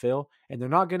questions, Phil, and they're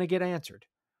not going to get answered.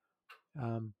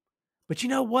 Um, but you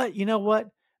know what? You know what?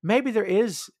 Maybe there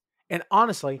is. And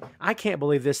honestly, I can't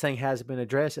believe this thing hasn't been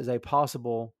addressed as a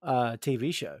possible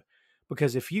TV show.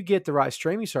 Because if you get the right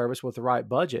streaming service with the right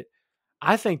budget,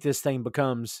 I think this thing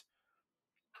becomes,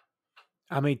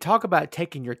 I mean, talk about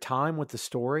taking your time with the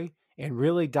story and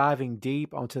really diving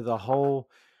deep onto the whole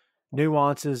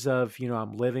nuances of,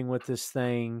 I'm living with this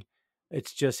thing.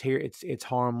 It's just here. It's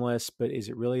harmless, but is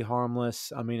it really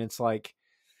harmless? I mean, it's like,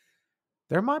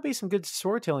 there might be some good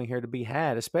storytelling here to be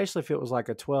had, especially if it was like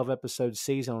a 12 episode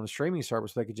season on a streaming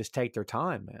service where they could just take their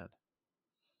time, man.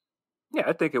 Yeah,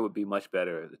 I think it would be much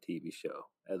better as a TV show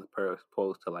as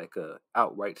opposed to like a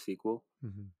outright sequel.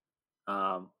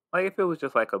 Hmm. Like if it was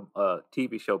just like a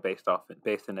TV show based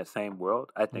in the same world,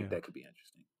 I think Yeah. that could be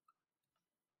interesting.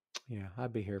 Yeah.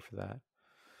 I'd be here for that.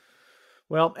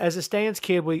 Well, as it stands,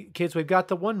 kids, we've got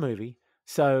the one movie.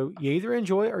 So you either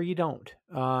enjoy it or you don't.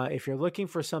 If you're looking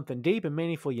for something deep and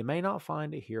meaningful, you may not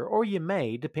find it here, or you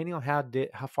may, depending on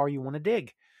how far you want to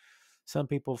dig. Some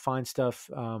people find stuff.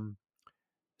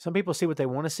 Some people see what they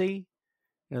want to see,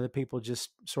 and other people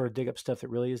just sort of dig up stuff that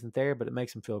really isn't there, but it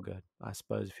makes them feel good, I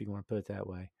suppose, if you want to put it that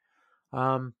way.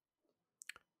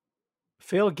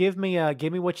 Phil, give me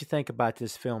what you think about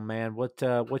this film, man. What's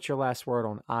your last word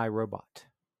on I, Robot?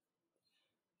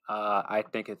 I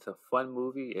think it's a fun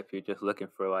movie if you're just looking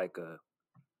for like a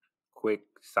quick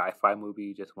sci-fi movie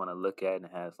you just want to look at and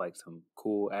has like some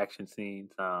cool action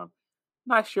scenes.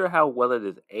 Not sure how well it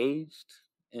is aged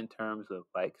in terms of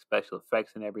like special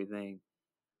effects and everything,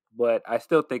 but I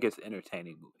still think it's an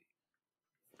entertaining movie.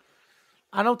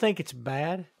 I don't think it's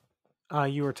bad.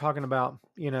 You were talking about,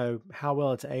 how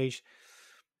well it's aged.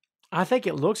 I think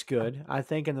it looks good. I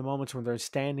think in the moments when they're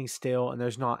standing still and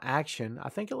there's not action, I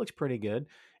think it looks pretty good.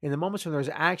 In the moments when there's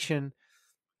action,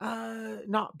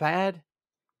 not bad.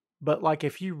 But like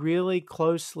if you really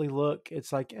closely look,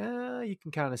 it's like, you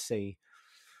can kind of see.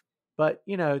 But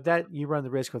that you run the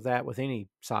risk with that with any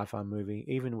sci-fi movie,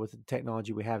 even with the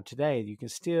technology we have today, you can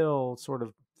still sort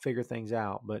of figure things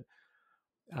out. But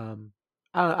I don't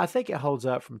know, I think it holds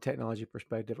up from a technology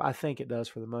perspective. I think it does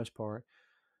for the most part.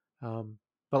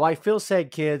 But like Phil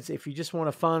said, kids, if you just want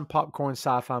a fun popcorn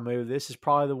sci-fi movie, this is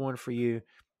probably the one for you.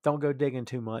 Don't go digging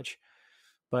too much.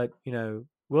 But,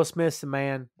 Will Smith's the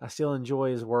man. I still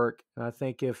enjoy his work. And I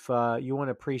think if you want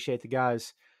to appreciate the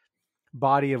guy's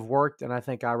body of work, then I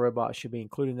think iRobot should be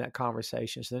included in that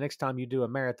conversation. So the next time you do a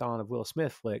marathon of Will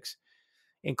Smith flicks,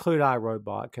 include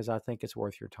iRobot because I think it's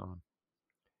worth your time.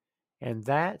 And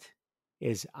that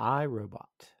is iRobot.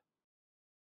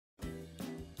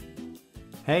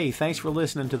 Hey, thanks for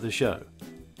listening to the show.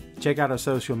 Check out our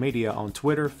social media on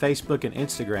Twitter, Facebook, and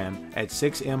Instagram at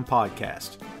 6M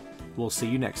Podcast. We'll see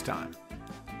you next time.